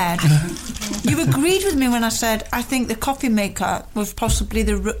just said you agreed with me when I said I think the coffee maker was possibly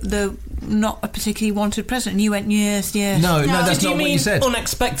the not a particularly wanted present, and you went yes. No, that's Did you not what mean you said.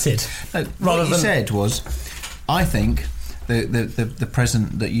 unexpected? No, rather what you than said was, I think the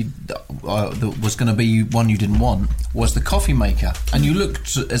present that you that was going to be one you didn't want was the coffee maker, and you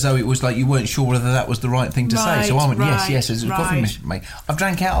looked as though it was like you weren't sure whether that was the right thing to say. So I went yes, it's a coffee maker. I've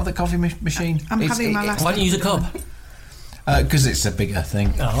drank out of the coffee machine. I'm having my last. Why don't you use a cup? Because it's a bigger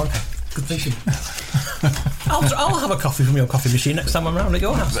thing. Oh, okay. Good thinking. I'll have a coffee from your coffee machine next time I'm around at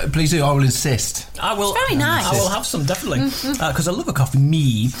your house. Please do. I will insist. I will. It's very nice. I will have some, definitely, because I love a coffee.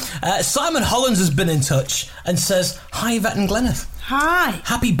 Me. Simon Hollands has been in touch and says, "Hi, Yvette and Glenneth. Hi.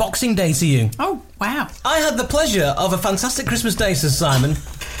 Happy Boxing Day to you." Oh, wow. I had the pleasure of a fantastic Christmas day, says Simon,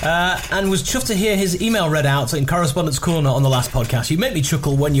 and was chuffed to hear his email read out in Correspondence Corner on the last podcast. You made me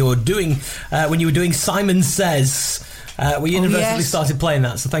chuckle when you were doing Simon Says. We inadvertently started playing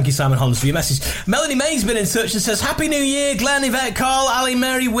that, so thank you, Simon Holmes, for your message. Melanie May's been in touch and says, "Happy New Year, Glenn, Yvette, Carl, Ali,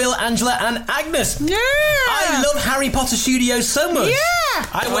 Mary, Will, Angela and Agnes. Yeah. I love Harry Potter Studios so much. Yeah.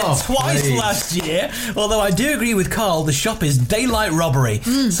 I went twice last year, although I do agree with Carl, the shop is daylight robbery.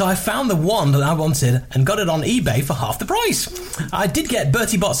 So I found the one that I wanted and got it on eBay for half the price. I did get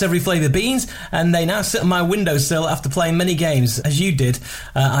Bertie Bott's Every Flavour beans, and they now sit on my windowsill after playing many games, as you did.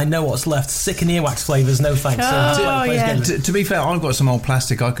 I know what's left. Sick and earwax flavours, no thanks." To be fair, I've got some old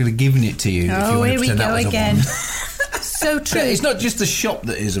plastic. I could have given it to you. If you want to here we pretend that go was a again. one. So true. It's not just the shop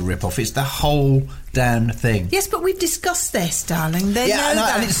that is a rip-off, it's the whole damn thing. Yes, but we've discussed this, darling. They know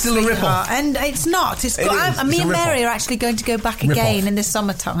that, and it's still a rip-off. And it's not. It's It is. me It's a and Mary rip-off. are actually going to go back Rip-off. again in the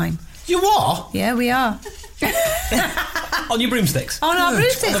summertime. You are? Yeah, we are. On your broomsticks. On our On the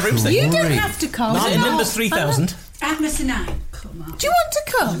broomsticks. broomstick. You don't Great. have to, Carl. Is it No. Nimbus 3000? Agnes and I. come up. Do you want to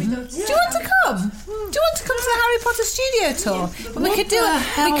come? Do you want to come? Do you want to come to the Harry Potter studio tour? And we could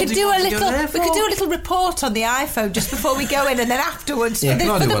do a little report on the iPhone just before we go in, and then afterwards for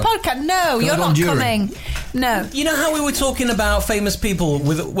the podcast. No, you're not coming. No. You know how we were talking about famous people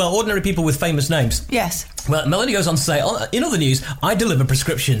ordinary people with famous names? Yes. Well, Melanie goes on to say, in other news, I deliver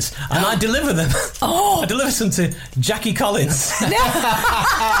prescriptions, and I deliver them. I deliver some to Jackie Collins. Brilliant.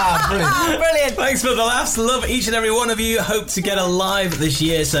 Thanks for the laughs. Love each and every one of you. Hope to get alive this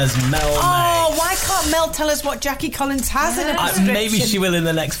year, says Mel May. Why can't Mel tell us what Jackie Collins has in a prescription? Maybe she will in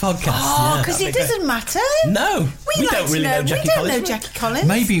the next podcast. Because it doesn't matter. No, we don't really know Jackie Collins. We don't know Jackie Collins.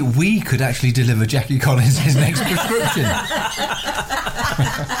 Maybe we could actually deliver Jackie Collins his next prescription.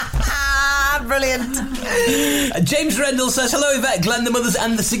 Brilliant. James Rendell says, hello Yvette, Glenn, the mothers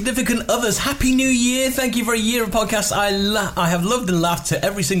and the significant others. Happy New Year. Thank you for a year of podcasts. I have loved and laughed to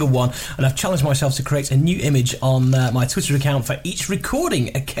every single one, and I've challenged myself to create a new image on my Twitter account for each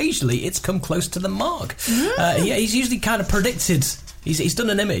recording. Occasionally it's come close to the mark. He's usually kind of predicted. He's done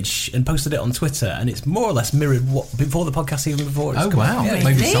an image and posted it on Twitter, and it's more or less mirrored what before the podcast, even before it's come out. Yeah,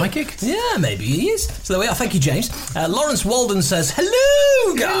 maybe psychic? Yeah, maybe he is. So there we are. Thank you, James. Lawrence Walden says,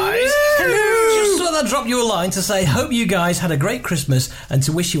 hello, guys. Hello. Just thought I'd drop you a line to say, hope you guys had a great Christmas and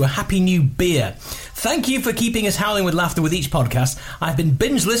to wish you a happy new beer. Thank you for keeping us howling with laughter with each podcast. I've been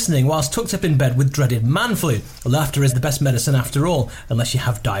binge listening whilst tucked up in bed with dreaded man flu. Laughter is the best medicine after all, unless you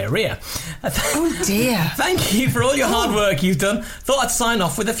have diarrhea. Oh dear. Thank you for all your hard work you've done. Thought I'd sign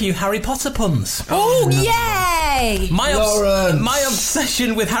off with a few Harry Potter puns. Oh, yay! My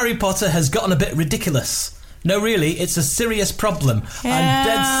obsession with Harry Potter has gotten a bit ridiculous. No, really, it's a serious problem. Yeah. I'm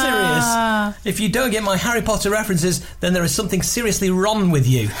dead serious. If you don't get my Harry Potter references, then there is something seriously wrong with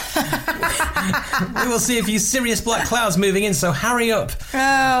you. We will see a few serious black clouds moving in, so hurry up.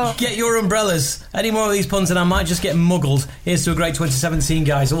 Oh. Get your umbrellas. Any more of these puns and I might just get muggled. Here's to a great 2017,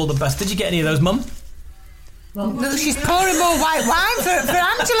 guys. All the best. Did you get any of those, Mum? Look, she's pouring more white wine for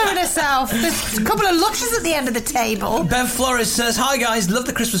Angela and herself. There's a couple of lushes at the end of the table. Bev Flores says, hi guys, love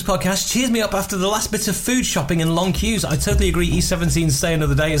the Christmas podcast. Cheers me up after the last bit of food shopping and long queues. I totally agree E17's Stay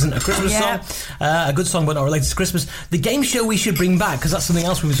Another Day isn't a Christmas song. A good song but not related to Christmas. The game show we should bring back, because that's something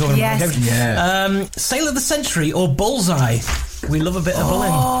else we were talking about. Yeah. Sale of the Century or Bullseye. We love a bit of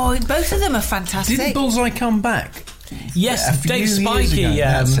bullying. Oh, both of them are fantastic. Didn't Bullseye come back? Yes, Dave Spikey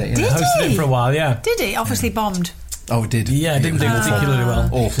hosted it for a while, Did he? Obviously bombed. Oh, it did. Yeah, it didn't do particularly well.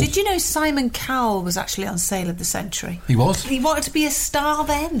 Awful. Did you know Simon Cowell was actually on Sale of the Century? He was? He wanted to be a star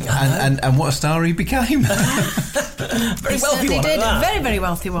then. And what a star he became. Very wealthy one. Did. Very, very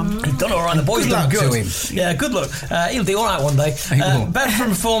wealthy one. He's done all right. The boys done good. To him. Yeah, good luck. He'll do all right one day. Bev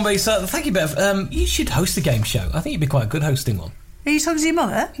from Formby, so thank you, Bev. You should host a game show. I think you'd be quite good hosting one. Are you talking to your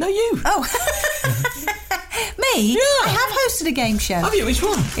mother? No, you. Oh. Me? Yeah. I have hosted a game show. Have you? Which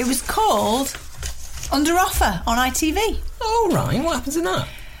one? It was called Under Offer on ITV. Oh, right. What happens in that?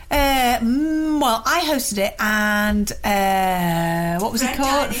 Well, I hosted it, and what was it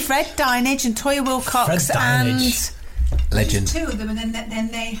called? Fred Dinage and Toya Wilcox and legend. Two of them, and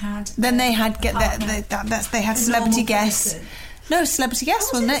then they had. They had celebrity guests. No, celebrity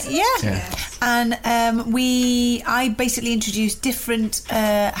guests, wasn't it? Yeah. And I basically introduced different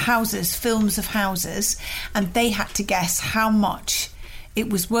houses, films of houses, and they had to guess how much it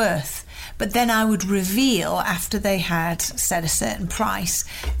was worth. But then I would reveal, after they had said a certain price,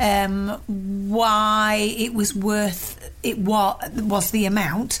 why it was worth. It was the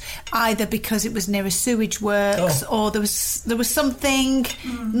amount, either because it was near a sewage works, or there was something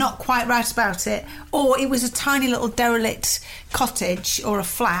not quite right about it, or it was a tiny little derelict cottage or a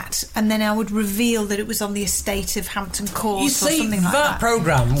flat, and then I would reveal that it was on the estate of Hampton Court or something like that. That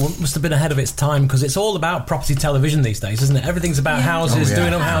programme must have been ahead of its time, because it's all about property television these days, isn't it? Everything's about houses,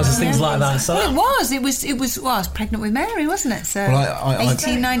 doing up houses, things like that. So it was. Well, I was pregnant with Mary, wasn't it? So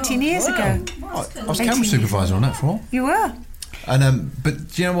 19 years ago. I was camera supervisor on that for a while. You were. And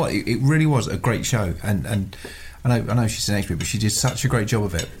but do you know what? It really was a great show, and I know she's an expert, but she did such a great job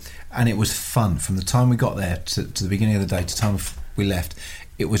of it, and it was fun from the time we got there to the beginning of the day to the time we left.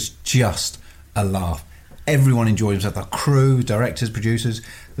 It was just a laugh. Everyone enjoyed himself. The crew, directors, producers,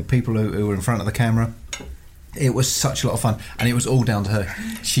 the people who were in front of the camera. It was such a lot of fun, and it was all down to her.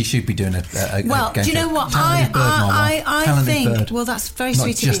 She should be doing a game do you know show. what? Talented bird, I think. Bird. Well, that's very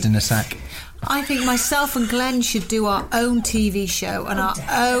sweet of you. Not just in the sack. I think myself and Glenn should do our own TV show and our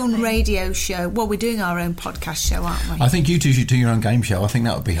own radio show. Well, we're doing our own podcast show, aren't we? I think you two should do your own game show. I think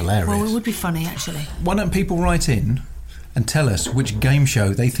that would be hilarious. Well, it would be funny, actually. Why don't people write in and tell us which game show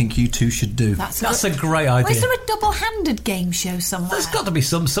they think you two should do? That's a great idea. Is there a double-handed game show somewhere? There's got to be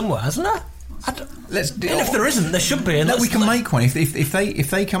somewhere, hasn't there? Let's do. And if there isn't, there should be. And No, we can make one. If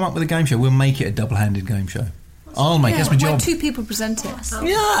they come up with a game show, we'll make it a double-handed game show. I'll make that's my where job. two people present it.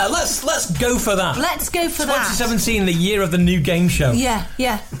 Yeah, let's go for that. Let's go for that. 2017, the year of the new game show. Yeah.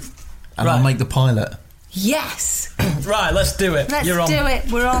 And I'll make the pilot. Yes. Right, let's do it. Let's You're on. do it.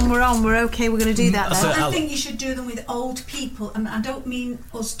 We're on. We're okay. We're going to do that That's then. it. I think you should do them with old people, and I don't mean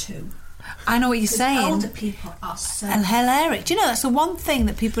us two. I know what you're Because saying. older people are so... And hilarious. Do you know, that's the one thing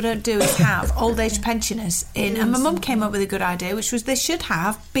that people don't do is have old age pensioners in. And my mum came up with a good idea, which was they should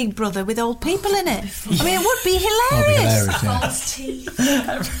have Big Brother with old people in it. I mean, it would be hilarious. False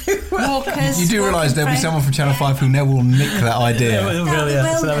teeth. Walkers. You do realise there'll be someone from Channel 5 who never will nick that idea. It really is.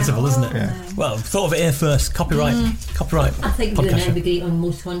 It's inevitable, isn't it? Yeah. Well, thought of it here first. Copyright. Copyright. I think you and podcast I would be on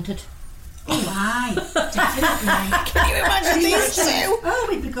Most Wanted. Oh, aye, definitely. Can you imagine these two? Oh,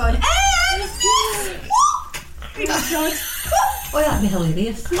 we'd be going, we'd be going, Oh, that'd be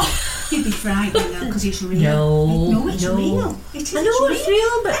hilarious. you'd be frightened though, because it's real. No, it's no. real. It is I know it's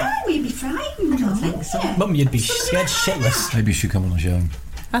real, but oh, we'd be frightened. I don't think so. Yeah. Mum, you'd be scared shitless. Maybe you should come on the show.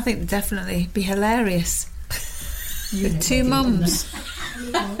 I think definitely be hilarious. With two mums.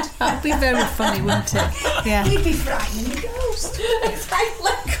 That'd be very funny, wouldn't it? Yeah. You'd be frightened of a ghost.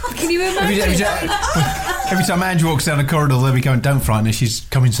 Can you imagine? Every time Ange walks down the corridor, they'll be going, "Don't frighten her, she's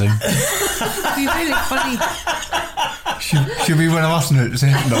coming soon." It'd be really funny. She'll be one of us in a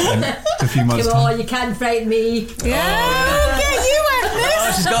few months' Come time. on, you can't frighten me. Yeah. Get you at this.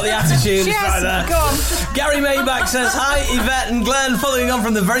 Oh, she's got the attitude. Yes, Right there. go on. Gary Mayback says, "Hi, Yvette and Glenn. Following on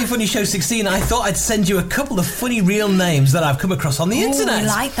from the very funny show 16, I thought I'd send you a couple of funny real names that I've come across on the internet. I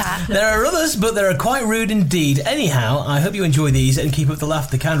like that. There are others, but they are quite rude indeed. Anyhow, I hope you enjoy these and keep up the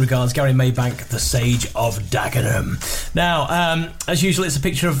laughter. Kind regards, Gary Maybank, the Sage of Dagenham." Now, as usual, it's a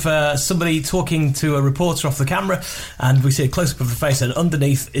picture of somebody talking to a reporter off the camera, and we see a close-up of the face, and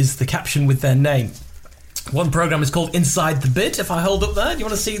underneath is the caption with their name. One programme is called Inside the Bit. If I hold up there, do you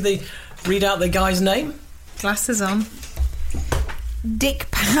want to read out the guy's name? Glasses on. Dick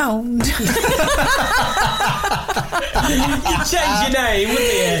Pound. You change your name,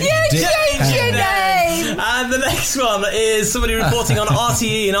 wouldn't you? You change your name. And the next one is somebody reporting on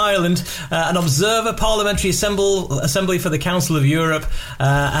RTE in Ireland, an observer parliamentary assembly for the Council of Europe,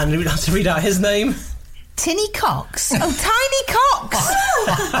 and we have to read out his name. Tinny Cox. Oh, Tiny Cox.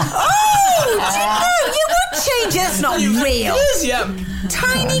 Oh, no, you would change it. That's not real. It is, yeah.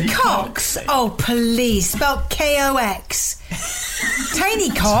 Tiny Cox. Oh, please. Spelled K-O-X. Tiny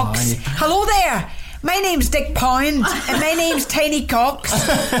Cox. Hello there. My name's Dick Pound, and my name's Tiny Cox.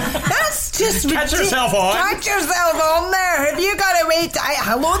 That's just Catch yourself on. Catch yourself on there. Have you got to wait?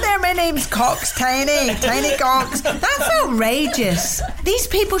 Hello there, my name's Cox Tiny Cox. That's outrageous. These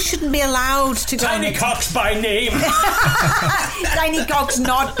people shouldn't be allowed to go. Tiny Cox by name. Tiny Cox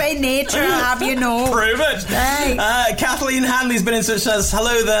not by nature, I'll have you know. Prove it. Right. Kathleen Hanley's been in touch, says,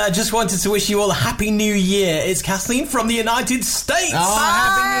 "Hello there, just wanted to wish you all a Happy New Year. It's Kathleen from the United States." Oh,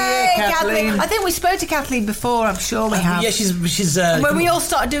 Happy New Year, Kathleen. I think we spoke to Kathleen before, I'm sure we have. Yeah, she's when we all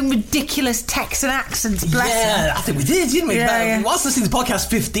started doing ridiculous Texan accents, bless her. Yeah, I think we did, didn't we? Yeah, yeah. Whilst listening to podcast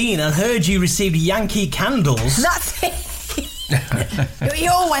 15 and heard you received Yankee candles. That's it. You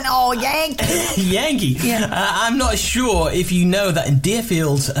all went all Yankee. Yankee. Yeah. I'm not sure if you know that in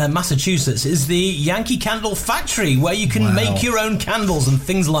Deerfield, Massachusetts, is the Yankee Candle Factory, where you can make your own candles and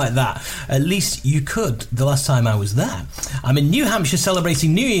things like that. At least you could the last time I was there. I'm in New Hampshire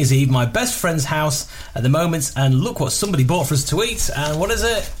celebrating New Year's Eve, my best friend's house at the moment, and look what somebody bought for us to eat. And what is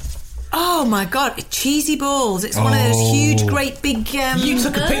it? Oh my God, cheesy balls. It's one of those huge, great big... You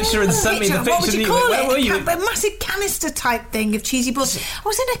took a picture and sent me the picture. What would you call Where it? were you? A massive canister type thing of cheesy balls. I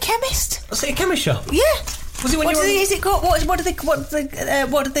was in a chemist. Was it a chemist shop? Yeah. Was it when you were... Is it called? What are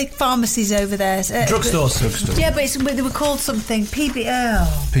the pharmacies over there? Drugstore. Yeah, but they were called something.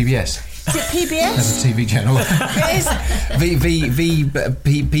 PBS. Is it PBS? That's a TV channel. It is.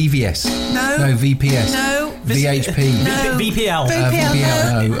 PVS. No, VPS. No. VHP. No. VPL. VPL.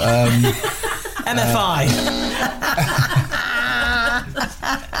 No. MFI.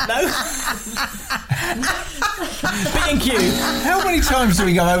 No. B&Q. How many times do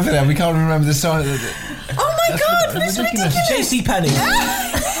we go over there? We can't remember the sign. Oh my God! That's ridiculous. JCPenney.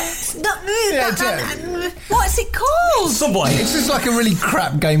 What's it called? Subway. It's just like a really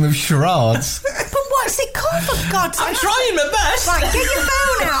crap game of charades. But what What's it called, for God's sake? I'm trying my best. Right, get your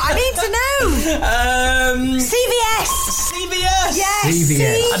phone out. I need to know. CVS. Yes,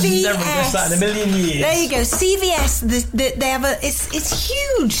 CVS. I've never guessed that in a million years. There you go. CVS. They have a. It's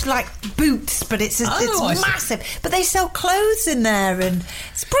huge, like Boots, but it's I see. massive. But they sell clothes in there, and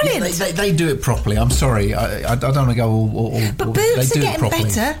it's brilliant. They do it properly. I'm sorry. I don't want to go all But they Boots do are it getting properly.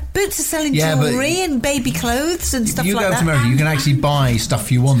 better. Boots are selling Yeah, but jewellery and baby clothes and stuff You like go that. to America, you can actually buy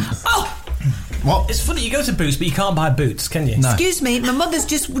stuff you want. Oh! What? It's funny, you go to Boots, but you can't buy boots, can you? No. Excuse me, my mother's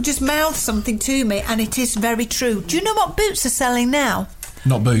just mouthed something to me, and it is very true. Do you know what Boots are selling now?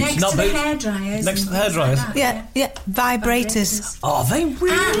 Not Boots. Next Not to the Boots. hairdryers. Next and to the things like hairdryers. that, Yeah, vibrators. Oh, they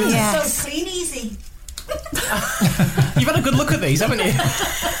really? And Yes. so clean easy. You've had a good look at these, haven't you?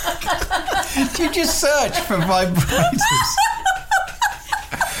 You just search for vibrators.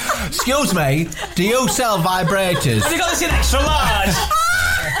 Excuse me, do you sell vibrators? Have you got this in extra large?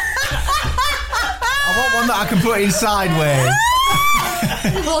 I want one that I can put inside with.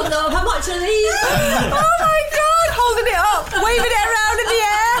 Oh no, how much are these? Oh my God, holding it up, waving it around in the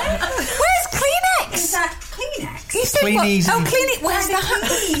air. Where's Kleenex? Is that Kleenex? You said Clean what? Easy. Oh, Kleenex. Where's Where's that?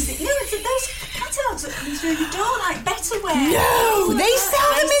 Clean Easy? No, it's those catalogues that come through the door, like Betterware. No, they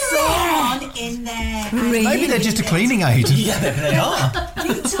sell them in there. in there. Really? Maybe they're just a cleaning agent. Yeah, they are.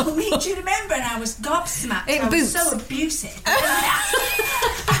 You told me, do you remember? And I was gobsmacked. In I was Boots. so abusive.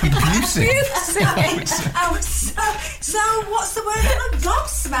 Abusive. I was so what's the word? I'm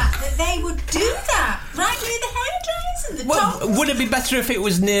gobsmacked that they would do that right near the hairdryers and the Well, would it be better if it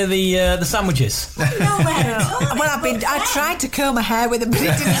was near the sandwiches? nowhere at all. Well, I tried to curl my hair with it, but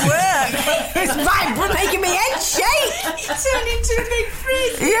it didn't work. It's making me head shake. It turned into a big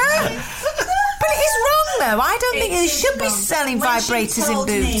frizz. Yeah. But it is wrong, though. I don't think they should be selling When she vibrators in told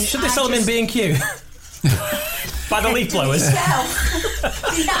me, Boots. Should they sell them in B&Q? By the leaf blowers? Yeah,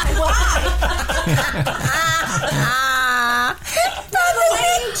 why? But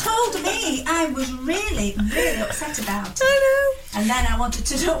when you told me, I was really, really upset about it. I know. And then I wanted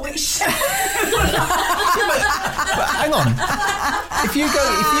to know which show. But hang on. If you go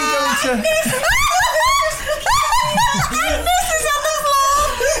into Agnes is on the floor.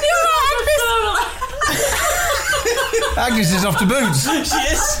 You're right, Agnes. Agnes is off to Boots. She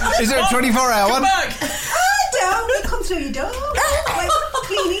is. Is it a 24-hour one? Come back. Don't come through your door.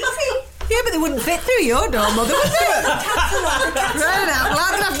 Clean easy. Yeah, but they wouldn't fit through your door, Mother, would they? Right now, well,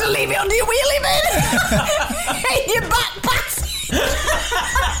 I'm going to have to leave it under your wheelie bin. In your back passage.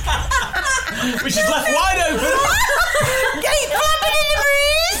 Which is left wide open. Gate flapping in the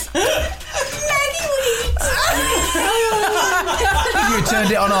breeze. You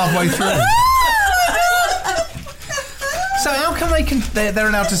turned it on halfway through. So how come they're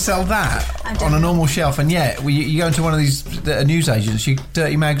allowed to sell that on a normal shelf, and yet you go into one of these newsagents, your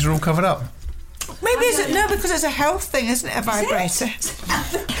dirty mags are all covered up? Maybe because it's a health thing, isn't it? A vibrator. Oh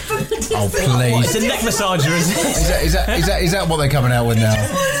It's please! a neck massager, isn't it? Is that what they're coming out with now? I'm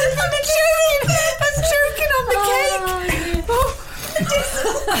choking on the cake.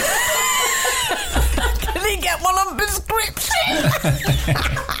 Can he get one on prescription?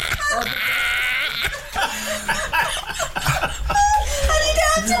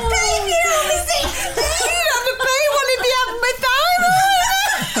 To pay me, obviously. You'd have to pay one if you have my thyroid.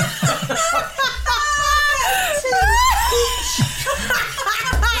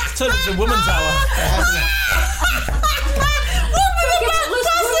 Turned into a woman's hour. One with the back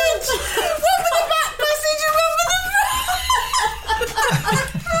passage. One with the back passage and one with the front.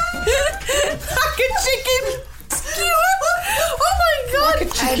 Like a chicken skewer. Oh my God. Like a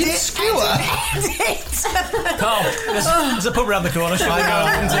chicken skewer? Carl, there's a pub round the corner. Shall we go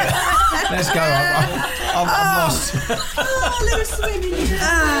into it? Let's go. I'm lost.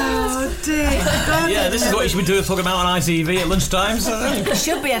 Oh dear. God. Yeah, this is what you should be doing, talking about on ITV at lunchtime. So. It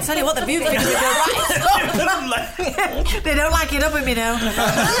should be. I tell you what, the beauty things they don't like. They don't like it up with me now.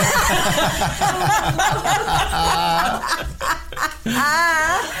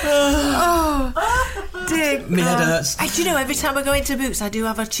 Oh, dear. My head hurts. Do you know, every time I go into Boots, I do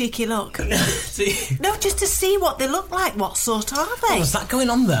have a cheeky look. See? No, just to see what they look like. What sort are they? What's that going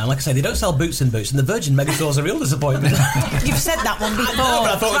on there? Like I say, they don't sell boots in Boots, and the Virgin Megastore is a real disappointment. You've said that one before. No,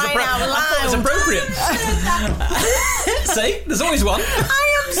 but I thought it was appropriate. See, there's always one.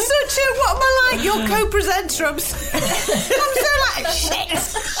 I am such a, what am I like? Your co-presenter. I'm so like, shit.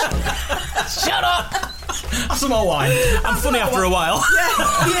 Shut up. Have some more wine. I'm funny after a while.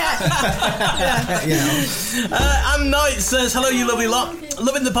 Yeah. Anne Knight says, hello, you lovely lot.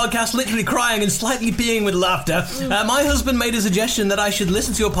 Loving the podcast, literally crying and slightly peeing with laughter. My husband made a suggestion that I should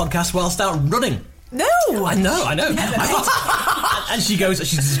listen to your podcast whilst out running. No. I know. And she goes,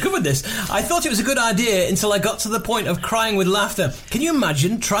 she's discovered this. I thought it was a good idea until I got to the point of crying with laughter. Can you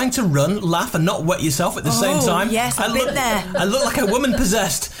imagine trying to run, laugh and not wet yourself at the same time? Yes, I've been there. I look like a woman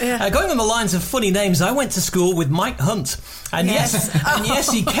possessed. Yeah. Going on the lines of funny names, I went to school with Mike Hunt. And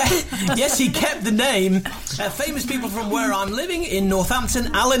yes, he kept the name. Famous people from where I'm living in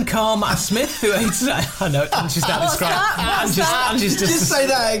Northampton, Alan Carr, Matt Smith, who hates... I know, Angie's not describing. Angie's Just say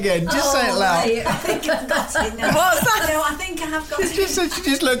that again. Just say it loud. Mate, I think I've got it now. What's that? No, I think I have got it. She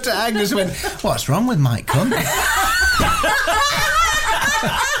just looked at Agnes and went, what's wrong with Mike Hunt? I've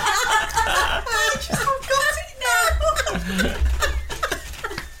got it now.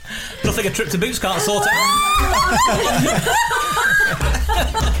 Nothing a trip to Boots can't sort out.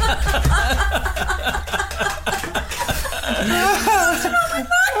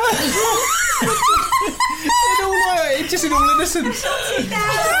 Just in all innocence.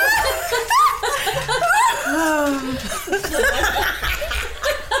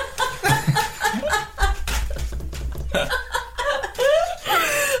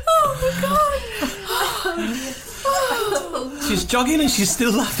 She's jogging and she's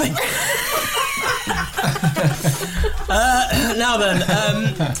still laughing. Now then,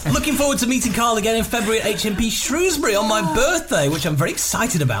 looking forward to meeting Carl again in February at HMP Shrewsbury on my birthday, which I'm very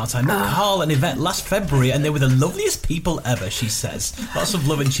excited about. I met Carl and Yvette last February and they were the loveliest people ever, she says. Lots of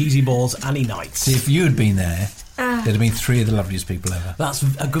love and cheesy balls, Annie nights. See, if you had been there, there'd have been 3 of the loveliest people ever. That's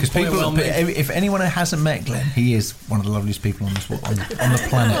a good point. If anyone hasn't met Glenn, he is one of the loveliest people on the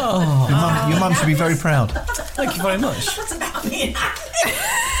planet. Your mum should be very proud. Thank you very much. What's about me?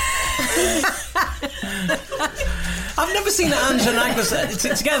 I've never seen Ange and Agnes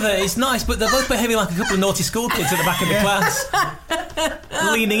together. It's nice, but they're both behaving like a couple of naughty school kids at the back of the class,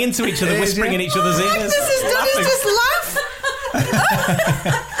 leaning into each other, whispering in each other's ears. Agnes has done is just laugh.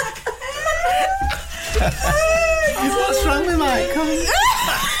 What's wrong with Mike?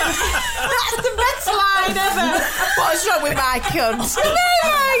 That's the best line ever. What's wrong with my cunt? Oh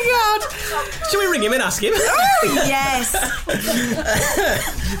my God. Shall we ring him and ask him? Oh, yes.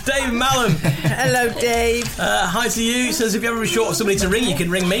 Dave Mallam. Hello, Dave. Hi to you. He says if you're ever short of somebody to ring, you can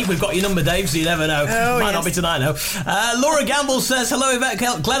ring me. We've got your number, Dave, so you never know. Might not be tonight, though. Laura Gamble says, hello, Yvette,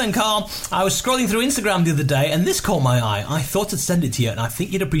 Glenn and Carl. I was scrolling through Instagram the other day and this caught my eye. I thought I'd send it to you and I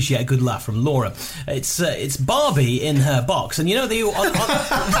think you'd appreciate a good laugh from Laura. It's Barbie in her box and you know it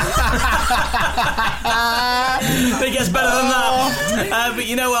gets better than that. But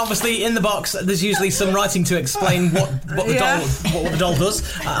you know, obviously in the box there's usually some writing to explain what the doll does.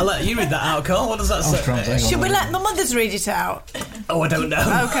 I'll let you read that out, Carl. What does that say? Should we let the mothers read it out? Oh, I don't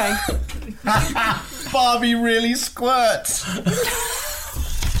know. Okay. Barbie really squirts.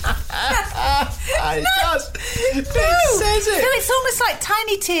 It does. It says it. No, it's almost like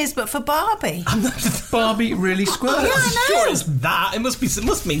Tiny Tears, but for Barbie. Barbie really squirts. Yeah, I know. Sure, it's that. It must mean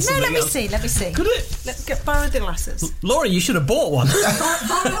something else. Let me see. Could it? Let's borrow the glasses. Laura, you should have bought one.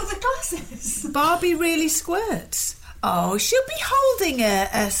 Borrow the glasses. Barbie really squirts. Oh, she'll be holding a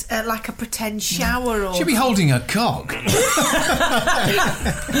like a pretend shower or... She'll be holding a cock.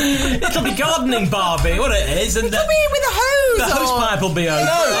 It'll be gardening Barbie, what it is. And It'll be with a hose. the hose pipe will be open.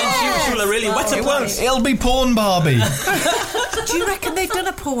 And she'll really wet a place. It'll be porn Barbie. Do you reckon they've done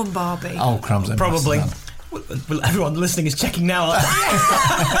a porn Barbie? Oh, crumbs. Probably. Well, everyone listening is checking now. I'll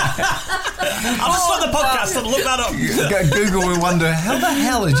just stop the podcast and look that up. Google will wonder, how the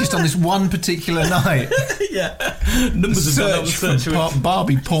hell is just on this one particular night? Yeah. Numbers have gone up. Search for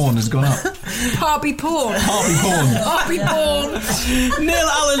Barbie porn has gone up. Barbie porn. Barbie porn. Barbie porn. Neil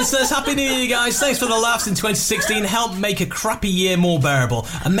Allen says, Happy New Year, guys. Thanks for the laughs in 2016. Helped make a crappy year more bearable.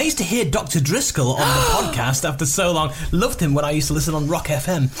 Amazed to hear Dr. Driscoll on the podcast after so long. Loved him when I used to listen on Rock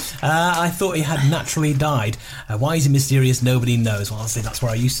FM. I thought he had naturally died. Why is he mysterious? Nobody knows. Well, honestly, that's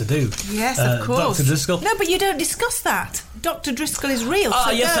what I used to do. Yes, of course. Dr. Driscoll. No, but you don't discuss that. Dr. Driscoll is real. Oh,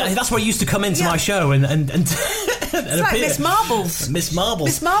 so yes, no. that's where he used to come into my show and it's like Miss Marbles. Miss Marbles.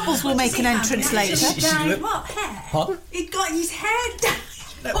 Miss Marbles will make an entrance later. Died what? Hair? What? He'd got his hair down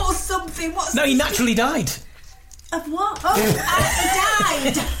or something. What's No, he naturally died. Of what? Oh, he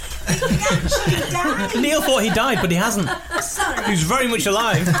died. He actually died. Neil thought he died, but he hasn't. Sorry. He's very much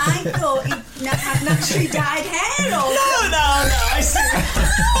alive. I thought he had naturally dyed hair. Or No, I see.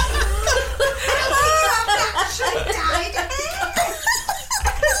 naturally dyed hair.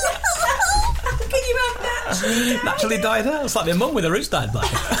 How can you have naturally dyed Naturally died hair. It's like my mum with her roots dyed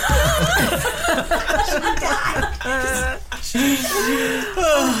black. Naturally dyed.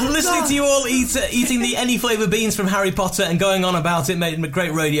 Listening to you all eating the any flavour beans from Harry Potter and going on about it made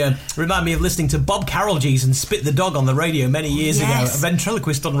great radio. Remind me of listening to Bob Carolgees and Spit the Dog on the radio many years ago. A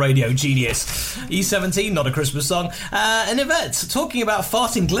ventriloquist on radio, genius. E17, not a Christmas song. And Yvette, talking about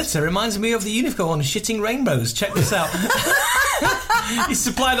farting glitter reminds me of the unicorn shitting rainbows. Check this out. He's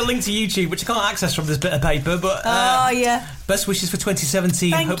supplied a link to YouTube, which I can't access from this bit of paper, but best wishes for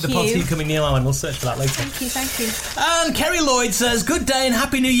 2017. Hope the pod's keep coming Neil Allen. We'll search for that later. Thank you. And Kerry Lloyd says, good day and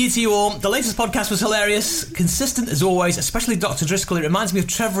Happy New Year to you all. The latest podcast was hilarious, consistent as always, especially Dr. Driscoll. It reminds me of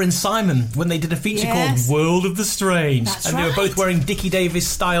Trevor and Simon when they did a feature called World of the Strange. That's They were both wearing Dickie Davis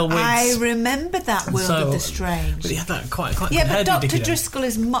style wigs. I remember that World of the Strange. But he had that quite but Dr. Driscoll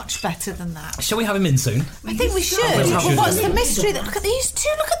is much better than that. Shall we have him in soon? I think we should. Well, what's the mystery? Look at these two.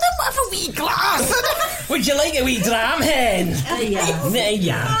 Look at them. Have a wee glass. Would you like a wee dram hen? There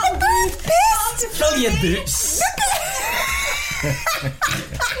you are. I'm both pissed. Fill your boots.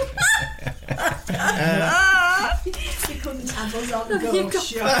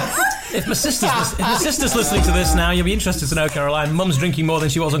 If my sister's listening to this now, you'll be interested to know, Caroline, Mum's drinking more than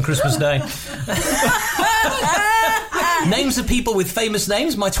she was on Christmas Day. Names of people with famous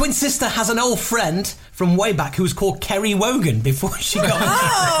names. My twin sister has an old friend from way back who was called Kerry Wogan before she got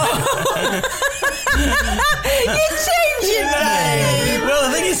married. You changed your name. Well,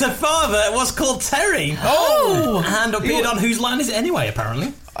 the thing is, her father was called Terry. And appeared on Whose Line Is It Anyway,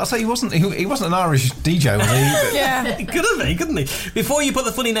 apparently. I'll say he wasn't an Irish DJ, was he? Yeah, he could have been, couldn't he? Before you put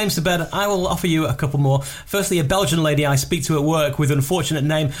the funny names to bed, I will offer you a couple more. Firstly, a Belgian lady I speak to at work with unfortunate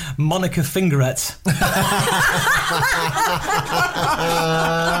name Monica Fingeret.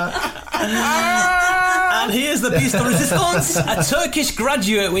 And here's the piece de resistance. A Turkish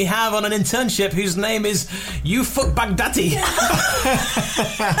graduate we have on an internship whose name is Ufuk Baghdadi.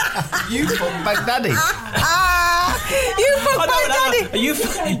 Ufuk Baghdadi. Ufuk Baghdadi.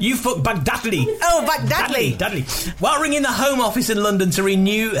 Ufuk Baghdadi. Oh, Baghdadi. While ringing the Home Office in London to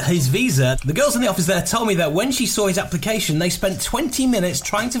renew his visa, the girls in the office there told me that when she saw his application, they spent 20 minutes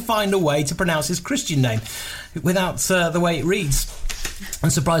trying to find a way to pronounce his Christian name without the way it reads.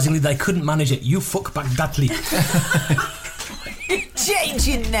 Unsurprisingly, they couldn't manage it. Ufuk Baghdadi. Change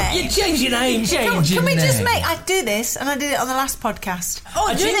your name. You change your name. Can we just make... I do this, and I did it on the last podcast.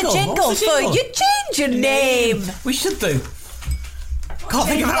 A jingle? The jingle What's the for jingle? you change your name. We should do. Can't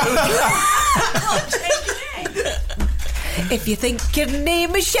think about it. If you think your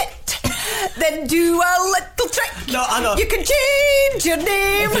name is shit, then do a little trick. No, I know. You can change your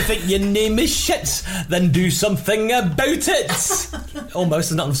name. If you think your name is shit, then do something about it. Almost,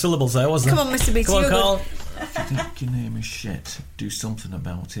 there's not enough syllables there, wasn't Come there? on, Mr. Beatty. Come on, Carl. If you think your name is shit, do something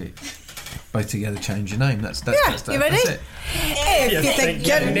about it. Both together, change your name. That's you ready? That's it. If you think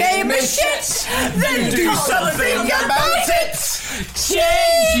your name is shit, then do something about it.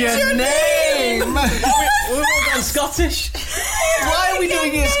 Change your name. We're all gone Scottish. Why are we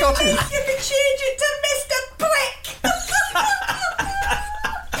doing it in Scottish? You can change it to Mr. Prick.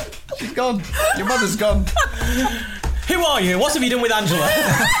 She's gone. Your mother's gone. Who are you? What have you done with Angela?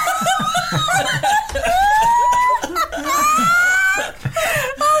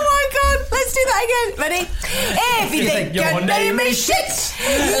 Let's do that again. Ready? If you think your name is shit,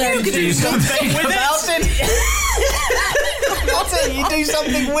 you can do something about it. What's it? You do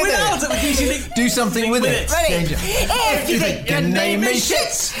something with Without it. it. Do something with it. Ready? Change it. If you think your name is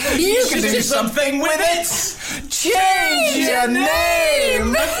shit, you can do something with it. Change your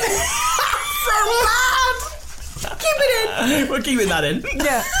name. So bad. Keep it in. We're keeping that in.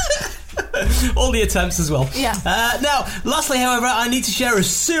 Yeah. All the attempts as well. Yeah. Now, lastly, however, I need to share a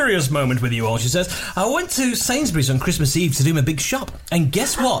serious moment with you all, she says. I went to Sainsbury's on Christmas Eve to do my big shop, and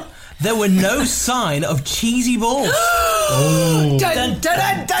guess what? There were no sign of cheesy balls. Dun, dun, dun,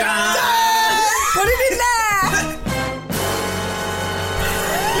 dun, dun. Put it in there.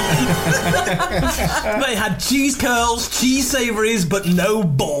 They had cheese curls, cheese savouries, but no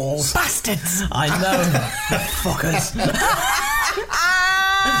balls. Bastards. I know. Fuckers.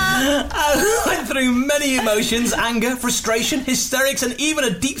 I went through many emotions, anger, frustration, hysterics, and even a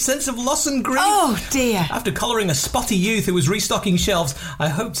deep sense of loss and grief. Oh, dear. After collaring a spotty youth who was restocking shelves, I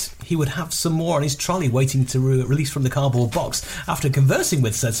hoped he would have some more on his trolley waiting to release from the cardboard box. After conversing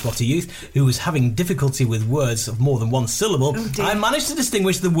with said spotty youth, who was having difficulty with words of more than one syllable, I managed to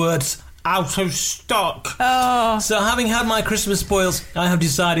distinguish the words out of stock. Oh. So having had my Christmas spoils, I have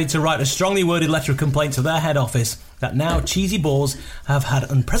decided to write a strongly worded letter of complaint to their head office. that now cheesy balls have had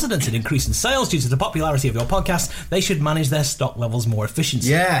unprecedented increase in sales due to the popularity of your podcast, they should manage their stock levels more efficiently.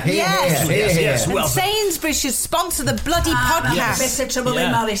 Yeah, Yes. And Well, Sainsbury's should sponsor the bloody podcast. Bit of trouble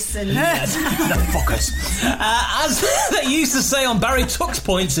with Morrison. yes, the fuckers. As they used to say on Barry Tuck's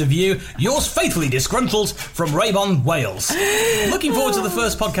points of view, yours faithfully disgruntled from Raybon, Wales. Looking forward to the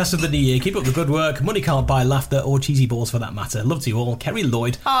first podcast of the new year. Keep up the good work. Money can't buy laughter or cheesy balls for that matter. Love to you all. Kerry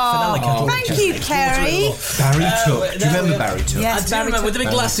Lloyd. Thank you, Kerry. Barry Tuck. Do you remember Barry Tuck? Yes, I do Barry remember with the big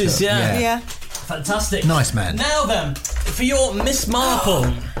Barry glasses, Tuck, yeah. Yeah. Fantastic. Nice man. Now then, for your Miss Marple.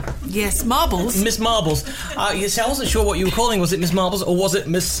 Yes, marbles. Miss Marbles. You see, I wasn't sure what you were calling. Was it Miss Marbles or was it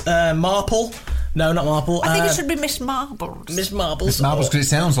Miss Marple? No, not Marple. I think it should be Miss Marbles. Miss Marbles. Miss Marbles, because it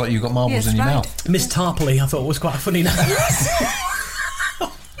sounds like you've got marbles in your mouth. Miss Tarpley, I thought was quite a funny name.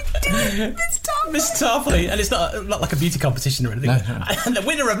 Miss Tarpley, and it's not like a beauty competition or anything. No. And the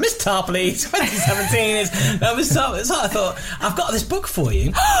winner of Miss Tarpley 2017 is Miss Tarpley. So I thought, I've got this book for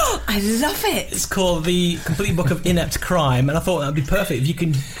you. I love it. It's called The Complete Book of Inept Crime, and I thought that would be perfect if you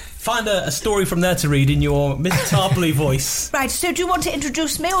can find a story from there to read in your Miss Tarpley voice. Right, so do you want to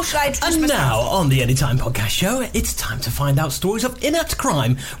introduce me or should I introduce And myself? now, on the Anytime Podcast Show, it's time to find out stories of inept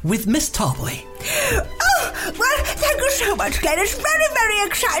crime with Miss Tarpley. Oh, well, thank you so much, Glenn. It's very, very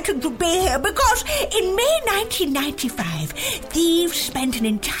exciting to be here because in May 1995, thieves spent an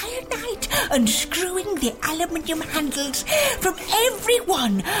entire night unscrewing the aluminium handles from every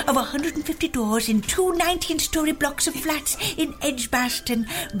one of 150 doors in two 19-storey blocks of flats in Edgbaston,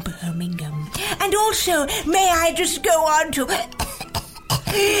 Birmingham. And also, may I just go on to...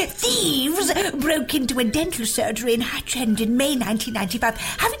 Thieves broke into a dental surgery in Hatch End in May 1995,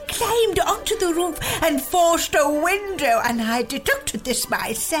 having climbed onto the roof and forced a window, and I deducted this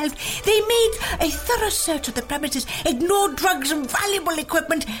myself. They made a thorough search of the premises, ignored drugs and valuable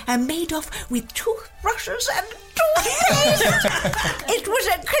equipment, and made off with toothbrushes and toothpaste. It was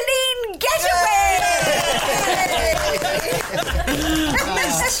a clean getaway.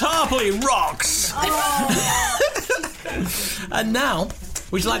 Miss Tarpley rocks! And now,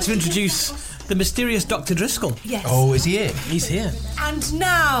 would you like to introduce the mysterious Dr. Driscoll? Yes. Oh, is he here? He's here. And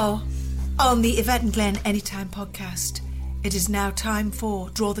now, on the Yvette and Glenn Anytime podcast, it is now time for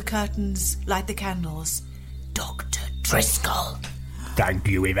Draw the Curtains, Light the Candles, Dr. Driscoll. Thank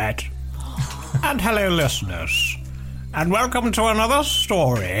you, Yvette. And hello, listeners. And welcome to another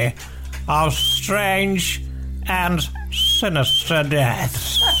story of strange and sinister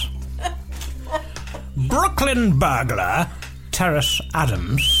deaths. Brooklyn burglar Terrace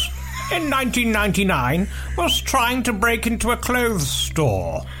Adams in 1999 was trying to break into a clothes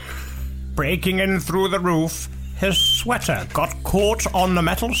store. Breaking in through the roof, his sweater got caught on the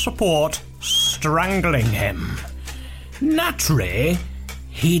metal support, strangling him. Naturally,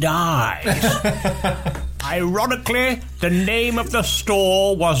 he died. Ironically, the name of the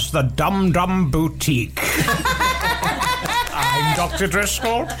store was the Dum Dum Boutique. I'm Dr.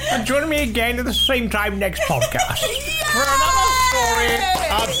 Driscoll, and join me again at the same time next podcast for another story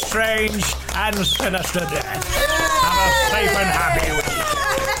of strange and sinister death. Have a safe and happy week.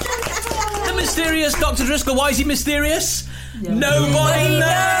 The mysterious Dr. Driscoll. Why is he mysterious? Nobody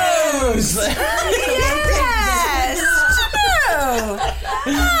knows! Yes!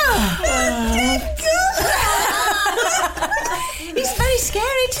 It's very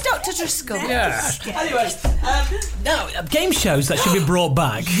scary to Dr. Driscoll. Yeah. Anyway, now, game shows that should be brought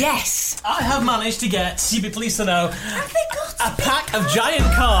back. Yes. I have managed to get, you'd be pleased to know, a pack of giant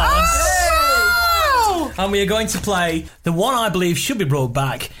cards. Oh! And we are going to play the one I believe should be brought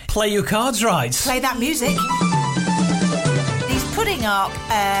back, Play Your Cards Right. Play that music. He's putting up,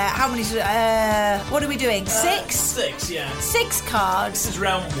 how many, what are we doing? 6? 6, yeah. 6 cards. This is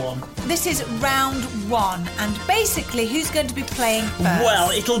round 1. This is round 1. And basically, who's going to be playing first?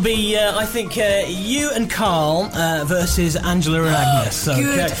 Well, it'll be, I think, you and Carl versus Angela and Agnes. Okay.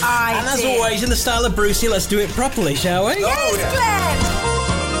 Good idea. And as always, in the style of Brucey, let's do it properly, shall we? Yes, Glenn!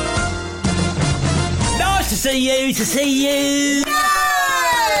 Nice to see you.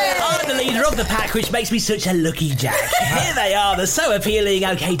 I'm the leader of the pack, which makes me such a lucky jack. Here they are, they're so appealing.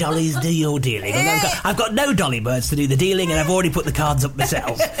 OK, dollies, do your dealing. I've got no dolly birds to do the dealing, and I've already put the cards up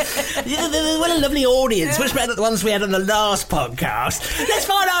myself. What a lovely audience, much better than the ones we had on the last podcast. Let's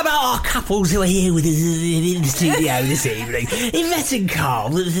find out about our couples who are here with us in the studio this evening. Yvette and Carl,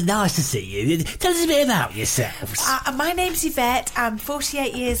 nice to see you. Tell us a bit about yourselves. My name's Yvette. I'm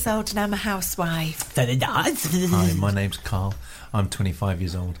 48 years old and I'm a housewife. Hi, my name's Carl. I'm 25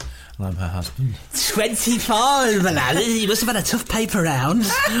 years old and I'm her husband. 25, lad. You must have had a tough paper round.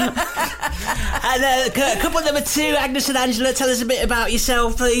 And couple number 2, Agnes and Angela, tell us a bit about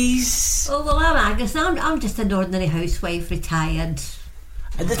yourself, please. Oh, well, I'm Agnes. I'm just an ordinary housewife, retired.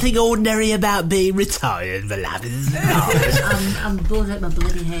 And nothing ordinary about being retired, my lad. I'm bored out my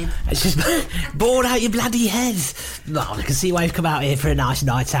bloody head. It's just bored out your bloody head. Well, I can see why you've come out here for a nice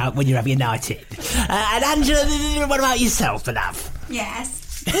night out when you're having a night in. And Angela, what about yourself, my love? Yes.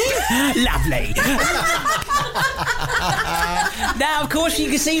 Lovely. Now, of course, you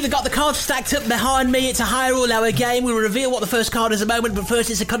can see they've got the cards stacked up behind me. It's a higher or lower game. We'll reveal what the first card is in a moment, but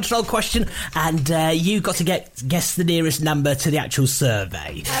first it's a control question, and you've got to guess the nearest number to the actual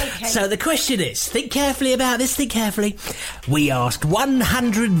survey. Okay. So the question is, think carefully about this, think carefully. We asked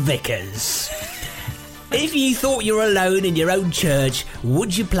 100 vicars. If you thought you were alone in your own church,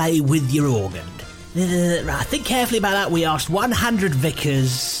 would you play with your organ? Right, think carefully about that. We asked 100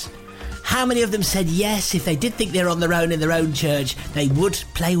 vicars. How many of them said yes, if they did think they're on their own in their own church, they would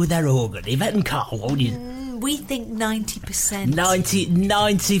play with their organ? Yvette and Carl, what would you... We think 90%.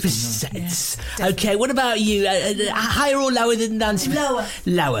 90%. Yes, okay, what about you? Higher or lower than 90%? Lower.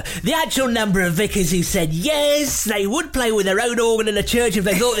 Lower. The actual number of vicars who said yes, they would play with their own organ in a church if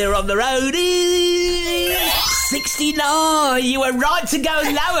they thought they were on their own is 69. You were right to go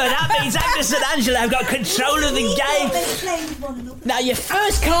lower. That means Agnes and Angela have got control of the game. Now, your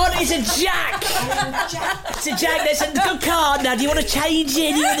first card is a jack. It's a jack. That's a good card. Now, do you want to change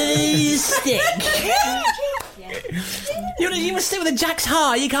it? Do you want to stick? You want to stick with a jack's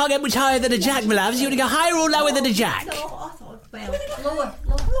high? You can't get much higher than a jack, my loves. You want to go higher or lower than a jack? Lower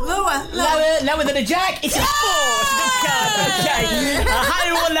than a jack? It's a 4. It's a good card. Okay.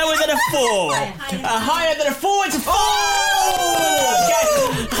 Higher or lower than a 4? Higher than a 4, it's a 4.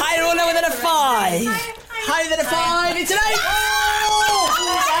 Okay. Higher or lower than a 5? Higher than a 5, it's an 8.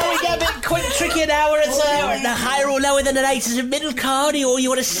 Now we get a bit quick, tricky now. We're at higher or lower than an 8 is a middle card, or you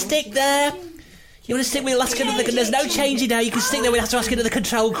want to stick there? You want to stick with the last there's no changing now. You can stick there. We'll have to ask another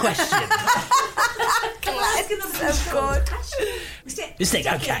control question. You stick,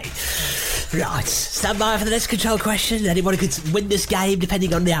 okay. Right, stand by for the next control question. Anybody could win this game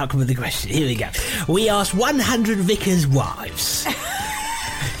depending on the outcome of the question. Here we go. We asked 100 vicars' wives.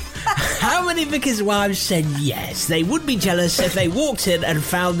 How many vicars' wives said yes? They would be jealous if they walked in and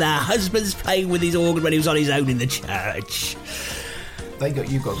found their husbands playing with his organ when he was on his own in the church.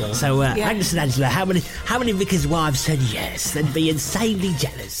 You've got to go. So, Agnes and Angela, how many vicars' wives said yes? They'd be insanely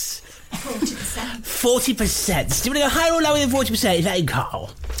jealous. 40%. 40%. Do you want to go higher or lower than 40%? Is that in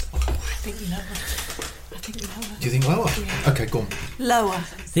Carl? I think lower. Do you think lower? Yeah. Okay, go on. Lower.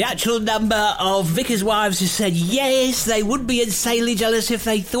 The actual number of vicars' wives who said yes, they would be insanely jealous if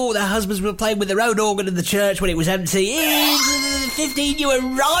they thought their husbands were playing with their own organ in the church when it was empty. 15, you were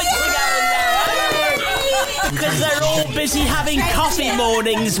right to go there. Because they're all busy having coffee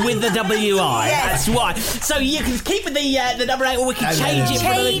mornings with the WI. Yes. That's why. So you can keep with the number 8, or we can change it.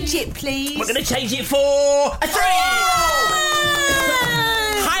 Change it, please. We're going to change it for a 3.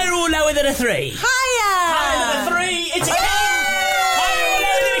 Higher or lower than a 3? Higher. Higher than a 3. It's a king. Higher or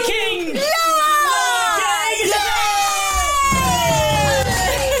lower than a king? Lower.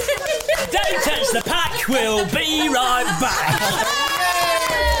 Don't touch the pack. We'll be right back.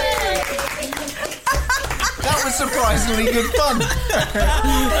 That was surprisingly good fun.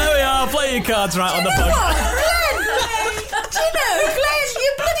 There we are. Play your cards right on the podcast. Do you know, Glenn,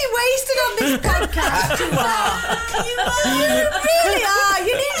 you're bloody wasted on this podcast. You really are.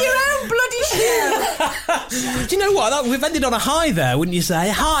 You need your own bloody show. Do you know what? We've ended on a high there, wouldn't you say?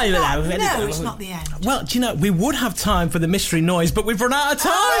 High. No, it's not the end. Well, do you know, we would have time for the mystery noise, but we've run out of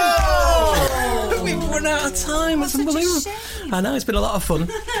time. Oh! We've run out of time. It's unbelievable. I know, it's been a lot of fun.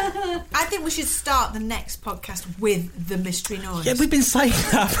 I think we should start the next podcast with the mystery noise. Yeah, we've been saying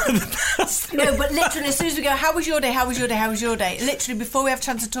that for the past... No, but literally, as soon as we go, how was your day, how was your day, how was your day? Literally, before we have a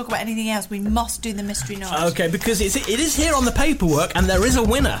chance to talk about anything else, we must do the mystery noise. Okay, because it is here on the paperwork, and there is a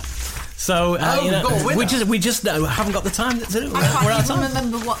winner. So, we just haven't got the time to do it. I can't even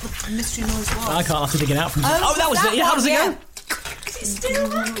remember what the mystery noise was. I can't have to dig it out from... that was it. Yeah, how does it go? Is it still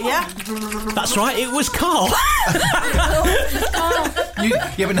yeah. That's right, it was Carl. But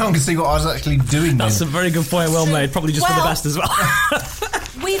no one can see what I was actually doing. That's a very good point, well made. Probably just for the best as well.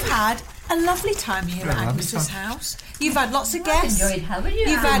 We've had a lovely time here at Agnes's house. You've had lots of guests. Enjoyed having you.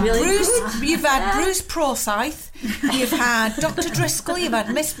 You've had Bruce Forsyth. You've had Dr. Driscoll. You've had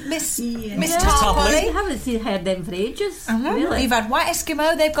Miss Tarpley. I haven't heard them for ages. Really? You've had White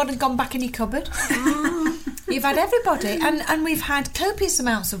Eskimo. They've gone back in your cupboard. You've had everybody, and we've had copious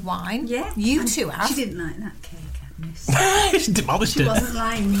amounts of wine. Yeah, you two have. She didn't like that cake. goodness. She demolished She it. wasn't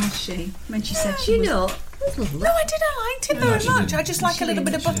lying, was she? When she said she was... No, I didn't. I liked it No, very she much. didn't. I just like She a little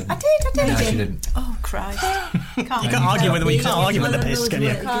bit of didn't. butter. I did. No, she didn't. Oh, Christ. You can't argue with them. You can't argue with the piss, can you?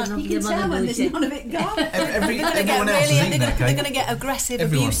 You can tell when there's none of it gone. Everyone else has eaten that They're cake. going to get aggressive,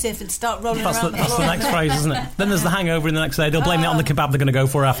 Everyone. abusive, and start rolling That's around the floor. next phrase, isn't it? Then there's the hangover in the next day. They'll blame it on the kebab they're going to go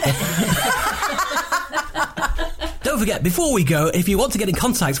for after. Don't forget, before we go, if you want to get in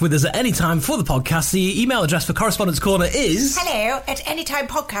contact with us at any time for the podcast, the email address for Correspondence Corner is...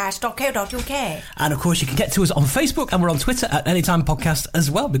 hello@anytimepodcast.co.uk. And of course, you can get to us on Facebook, and we're on Twitter at Anytime Podcast as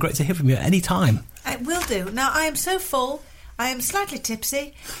well. It'd be great to hear from you at any time. I will do. Now, I am so full. I am slightly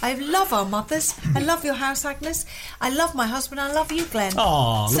tipsy. I love our mothers. I love your house, Agnes. I love my husband. I love you, Glenn.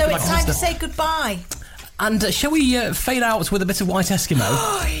 Aw, so looking it's like time to sister. say goodbye. And shall we fade out with a bit of White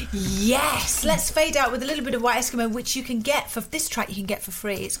Eskimo? Yes, let's fade out with a little bit of White Eskimo, which you can get for this track. You can get for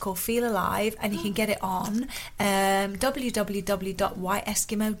free. It's called "Feel Alive," and you can get it on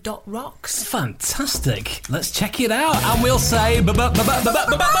www.whiteeskimo.rocks. Fantastic. Let's check it out, and we'll say bye-bye.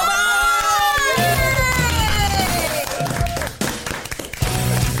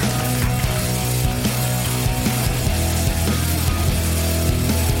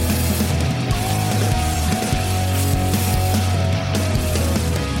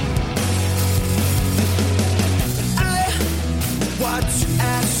 Watch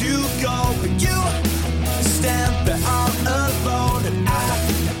as you go, but you stand there all alone, and I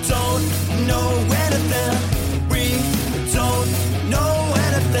don't know anything. We don't know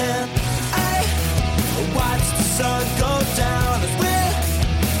anything. I watch the sun go down as we're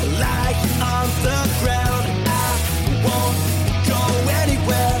lying on the ground, and I won't go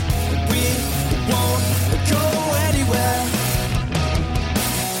anywhere. We won't go anywhere.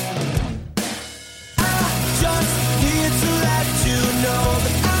 Just need to let you know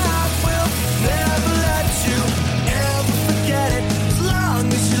that I will never let you ever forget it, as long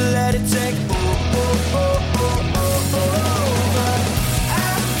as you let it take over. I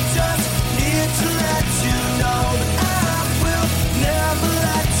just need to let you know that I will never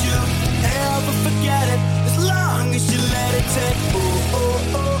let you ever forget it, as long as you let it take over.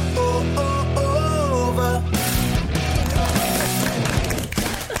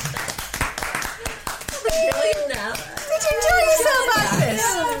 Did you enjoy yourself, Agnes?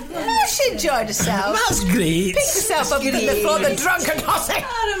 No, she enjoyed herself. That's great. Picked herself up from the floor, the drunken hussy.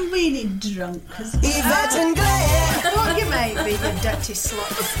 I'm really drunk. Yvette and Glenn, Don't you, mate, be the dirty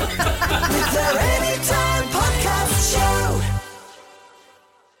slut. it's our Anytime Podcast Show.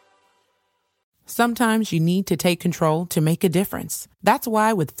 Sometimes you need to take control to make a difference. That's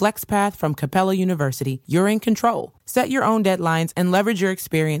why with FlexPath from Capella University, you're in control. Set your own deadlines and leverage your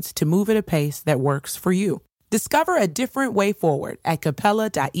experience to move at a pace that works for you. Discover a different way forward at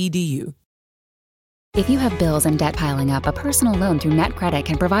capella.edu. If you have bills and debt piling up, a personal loan through NetCredit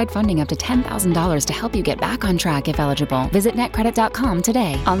can provide funding up to $10,000 to help you get back on track if eligible. Visit netcredit.com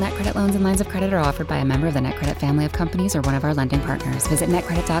today. All NetCredit loans and lines of credit are offered by a member of the NetCredit family of companies or one of our lending partners. Visit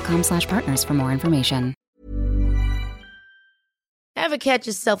netcredit.com/partners for more information. Ever catch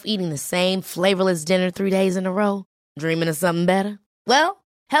yourself eating the same flavorless dinner 3 days in a row? Dreaming of something better? Well,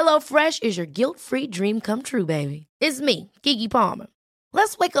 HelloFresh is your guilt-free dream come true, baby. It's me, Keke Palmer.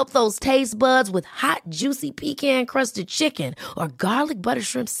 Let's wake up those taste buds with hot, juicy pecan-crusted chicken or garlic butter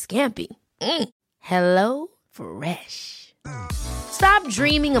shrimp scampi. Hello Fresh. Stop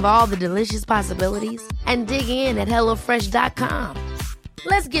dreaming of all the delicious possibilities and dig in at HelloFresh.com.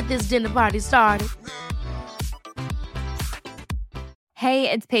 Let's get this dinner party started. Hey,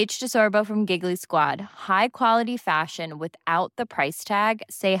 it's Paige DeSorbo from Giggly Squad. High quality fashion without the price tag.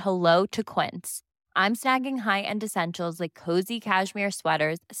 Say hello to Quince. I'm snagging high-end essentials like cozy cashmere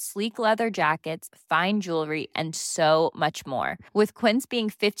sweaters, sleek leather jackets, fine jewelry, and so much more. With Quince being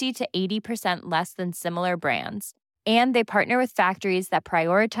 50 to 80% less than similar brands. And they partner with factories that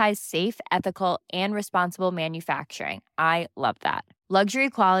prioritize safe, ethical, and responsible manufacturing. I love that. Luxury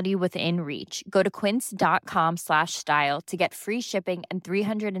quality within reach. Go to quince.com/style to get free shipping and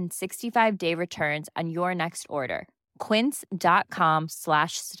 365-day returns on your next order.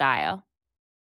 Quince.com/style.